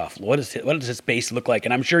most stuff? What does his base look like?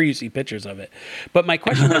 And I'm sure you see pictures of it. But my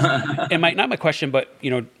question was, and not my question, but, you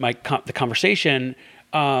know, the conversation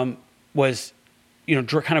was, you know,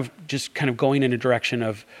 kind of going in a direction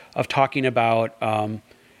of talking about,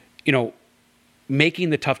 you know, making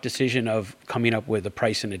the tough decision of coming up with a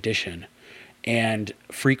price and edition and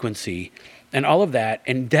frequency and all of that.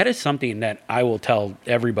 And that is something that I will tell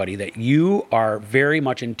everybody that you are very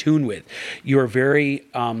much in tune with. You're very,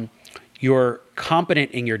 you're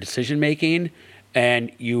competent in your decision-making,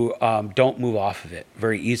 and you don't move off of it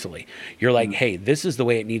very easily. You're like, hey, this is the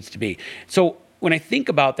way it needs to be. So when I think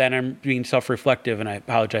about that, and I'm being self-reflective, and I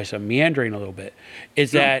apologize, I'm meandering a little bit,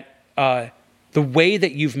 is that the way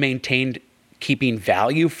that you've maintained keeping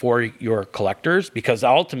value for your collectors, because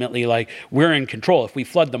ultimately, like, we're in control. If we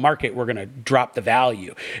flood the market, we're going to drop the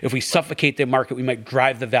value. If we suffocate the market, we might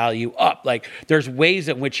drive the value up. Like, there's ways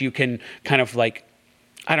in which you can kind of, like,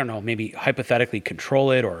 I don't know, maybe hypothetically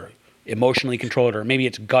control it or emotionally control it, or maybe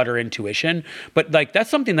it's gut or intuition. But, like,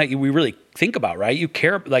 that's something that we really think about, right? You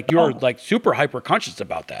care, like, you're like super hyper conscious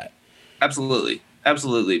about that. Absolutely.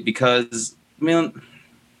 Because, I mean,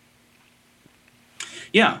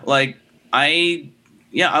 yeah, like, you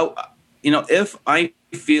know, if I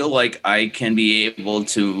feel like I can be able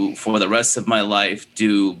to, for the rest of my life,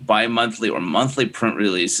 do bi-monthly or monthly print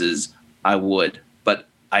releases, I would, but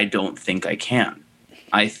I don't think I can.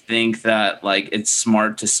 I think that, like, it's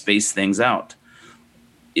smart to space things out.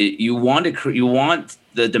 You want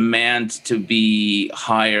the demand to be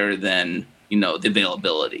higher than, you know, the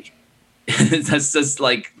availability. That's just,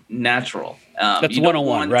 like, natural. That's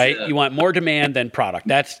 101, right? You want more demand than product.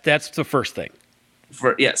 That's the first thing.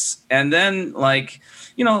 Yes, and then, like,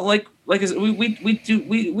 you know, like I said,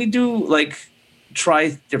 we do like try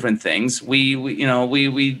different things. We've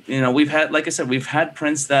had, like I said, we've had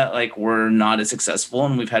prints that, like, were not as successful,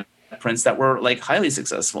 and we've had prints that were, like, highly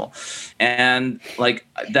successful, and, like,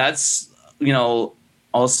 that's, you know,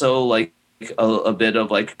 also, like, a bit of,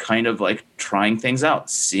 like, kind of, like, trying things out,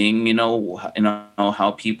 seeing, you know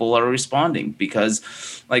how people are responding,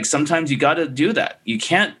 because, like, sometimes you got to do that. You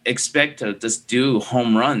can't expect to just do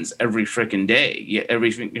home runs every freaking day,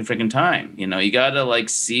 every freaking time. You know, you got to, like,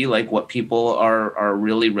 see, like, what people are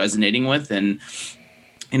really resonating with, and,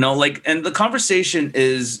 you know, like, and the conversation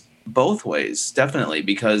is both ways, definitely,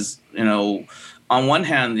 because, you know, on one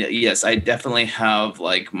hand, yes, I definitely have,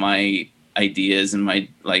 like, my ideas and my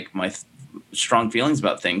strong feelings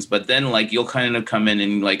about things, but then, like, you'll kind of come in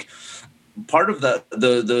and, like, part of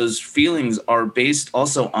those feelings are based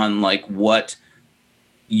also on, like, what,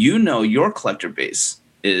 you know, your collector base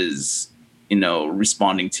is, you know,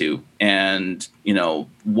 responding to, and, you know,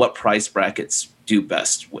 what price brackets do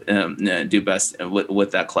best with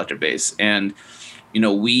that collector base. And, you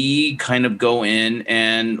know, we kind of go in,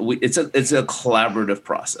 and it's a collaborative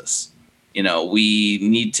process. You know, we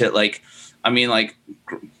need to, like, I mean, like,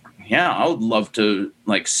 yeah, I would love to,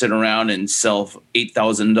 like, sit around and sell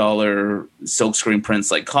 $8,000 silkscreen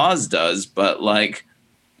prints like Cause does, but, like,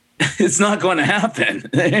 it's not going to happen.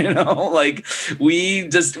 You know, like, we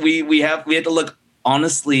have to look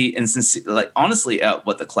honestly and honestly at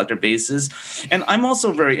what the collector base is. And I'm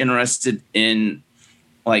also very interested in,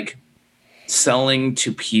 like, selling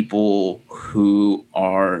to people who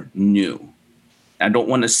are new. I don't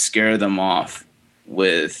want to scare them off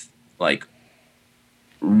with, like,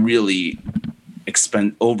 really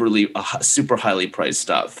super highly priced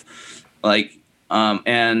stuff. Like,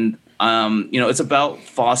 it's about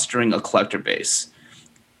fostering a collector base.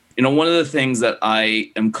 One of the things that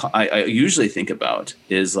I usually think about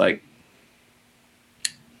is like,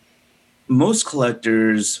 most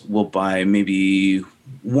collectors will buy maybe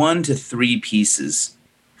 1 to 3 pieces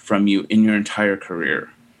from you in your entire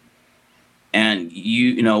career. And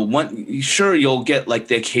sure, you'll get like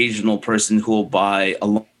the occasional person who will buy a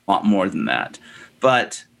lot more than that,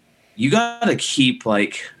 but you got to keep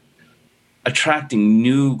like attracting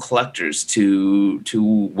new collectors to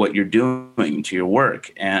what you're doing, to your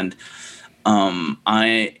work. And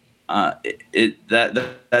that's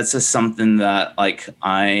just something that like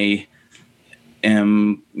I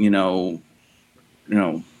am,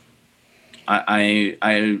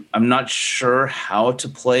 I'm not sure how to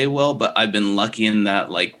play well, but I've been lucky in that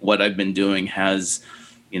like what I've been doing has,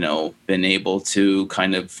 been able to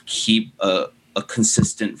kind of keep a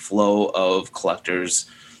consistent flow of collectors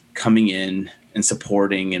coming in and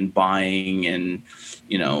supporting and buying and,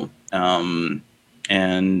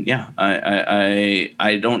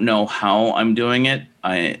 I don't know how I'm doing it.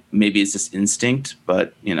 Maybe it's just instinct,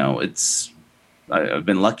 but I've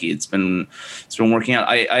been lucky. It's been working out.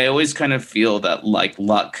 I always kind of feel that like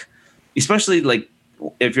luck, especially like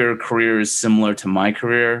if your career is similar to my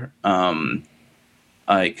career,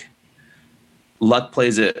 like luck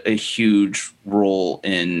plays a huge role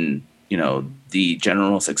in, the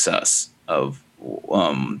general success of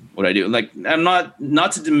what I do. Like, I'm not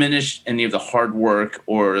to diminish any of the hard work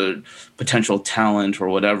or potential talent or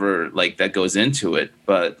whatever like that goes into it,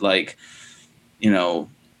 but like, in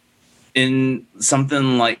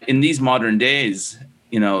something like in these modern days,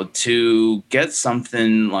 to get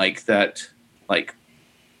something like that, like,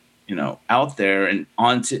 out there and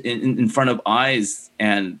onto in front of eyes,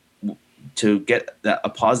 and to get a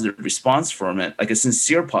positive response from it, like a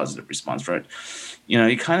sincere positive response from it,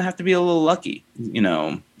 you kind of have to be a little lucky,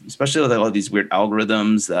 especially with all these weird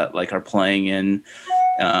algorithms that like are playing in.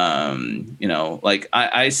 Like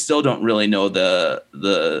I still don't really know the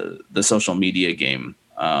social media game.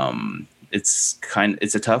 It's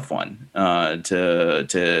a tough one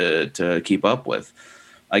to keep up with.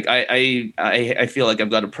 Like I feel like I've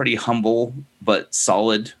got a pretty humble but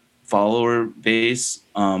solid follower base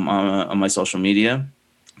on my social media.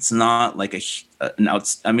 It's not like it's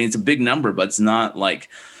a big number, but it's not like,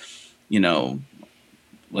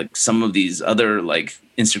 like some of these other like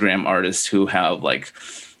Instagram artists who have like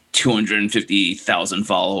 250,000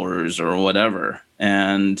 followers or whatever.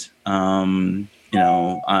 And I'm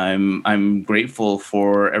grateful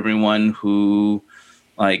for everyone who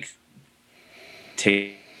like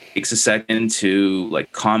takes a second to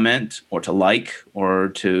like comment or to like or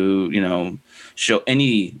to show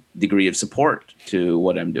any degree of support to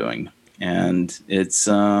what I'm doing. And it's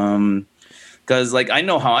because like I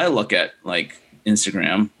know how I look at like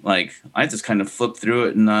Instagram. Like I just kind of flip through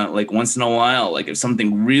it, and like once in a while, like if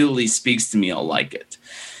something really speaks to me, I'll like it.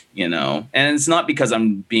 And it's not because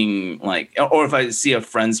I'm being like, or if I see a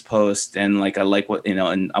friend's post and like I like what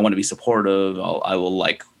and I want to be supportive, I will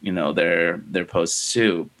like their posts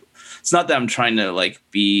too. It's not that I'm trying to like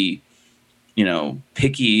be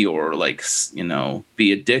picky or like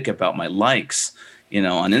be a dick about my likes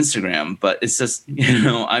on Instagram, but it's just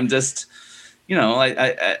I'm just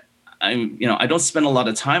I don't spend a lot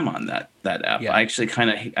of time on that app. Yeah. I actually kind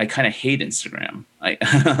of hate Instagram. I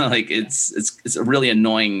like it's a really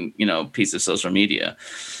annoying piece of social media.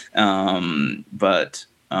 But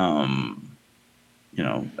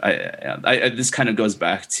this kind of goes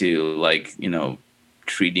back to like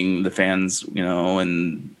treating the fans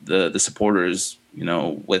and the supporters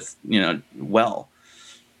with well,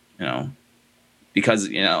 because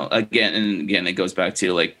again it goes back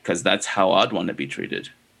to like, because that's how I'd want to be treated.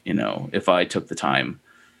 If I took the time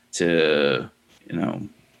to,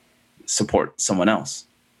 support someone else.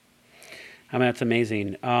 I mean, that's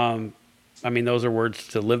amazing. Those are words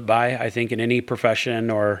to live by, I think, in any profession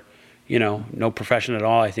or, no profession at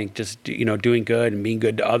all. I think just, doing good and being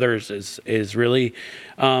good to others is really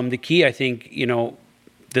the key. I think,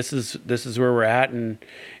 this is where we're at and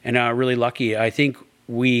really lucky. I think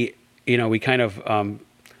we kind of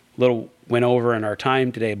went over in our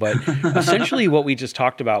time today, but essentially what we just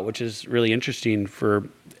talked about, which is really interesting for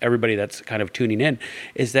everybody that's kind of tuning in,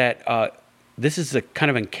 is that this is a kind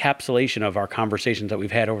of encapsulation of our conversations that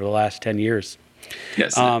we've had over the last 10 years.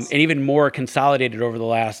 Yes. And even more consolidated over the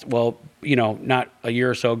last, not a year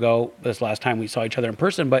or so ago, this last time we saw each other in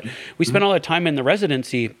person, but we spent all the time in the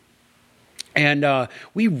residency And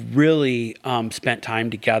we really spent time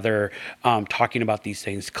together talking about these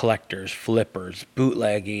things: collectors, flippers,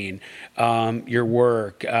 bootlegging, your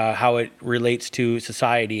work, how it relates to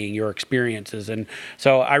society and your experiences. And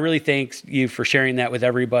so I really thank you for sharing that with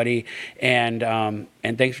everybody. And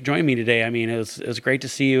thanks for joining me today. I mean, it was great to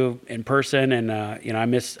see you in person. And I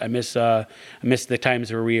miss the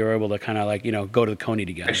times where we were able to kind of like go to the Coney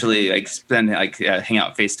together. Actually, hang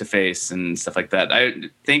out face to face and stuff like that. I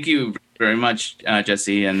thank you very much,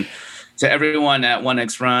 Jesse, and to everyone at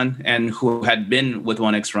 1X Run and who had been with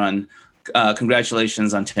 1X Run.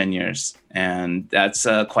 Congratulations on 10 years, and that's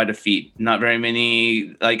quite a feat. Not very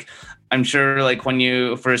many. Like, I'm sure, like when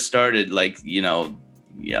you first started,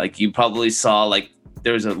 you probably saw like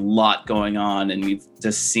there was a lot going on, and you've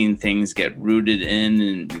just seen things get rooted in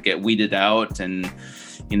and get weeded out, and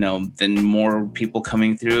then more people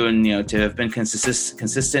coming through, and to have been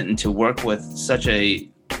consistent and to work with such a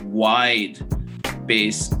wide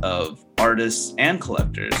base of artists and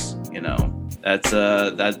collectors, that's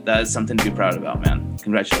something to be proud about, man.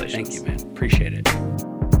 Congratulations. Thank you, man. Appreciate it.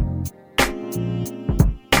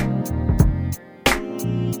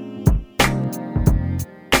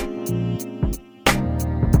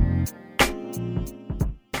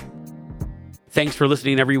 Thanks for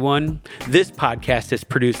listening, everyone. This podcast is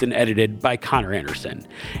produced and edited by Connor Anderson,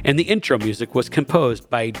 and the intro music was composed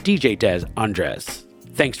by DJ Des Andres.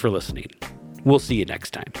 Thanks for listening. We'll see you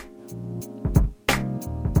next time.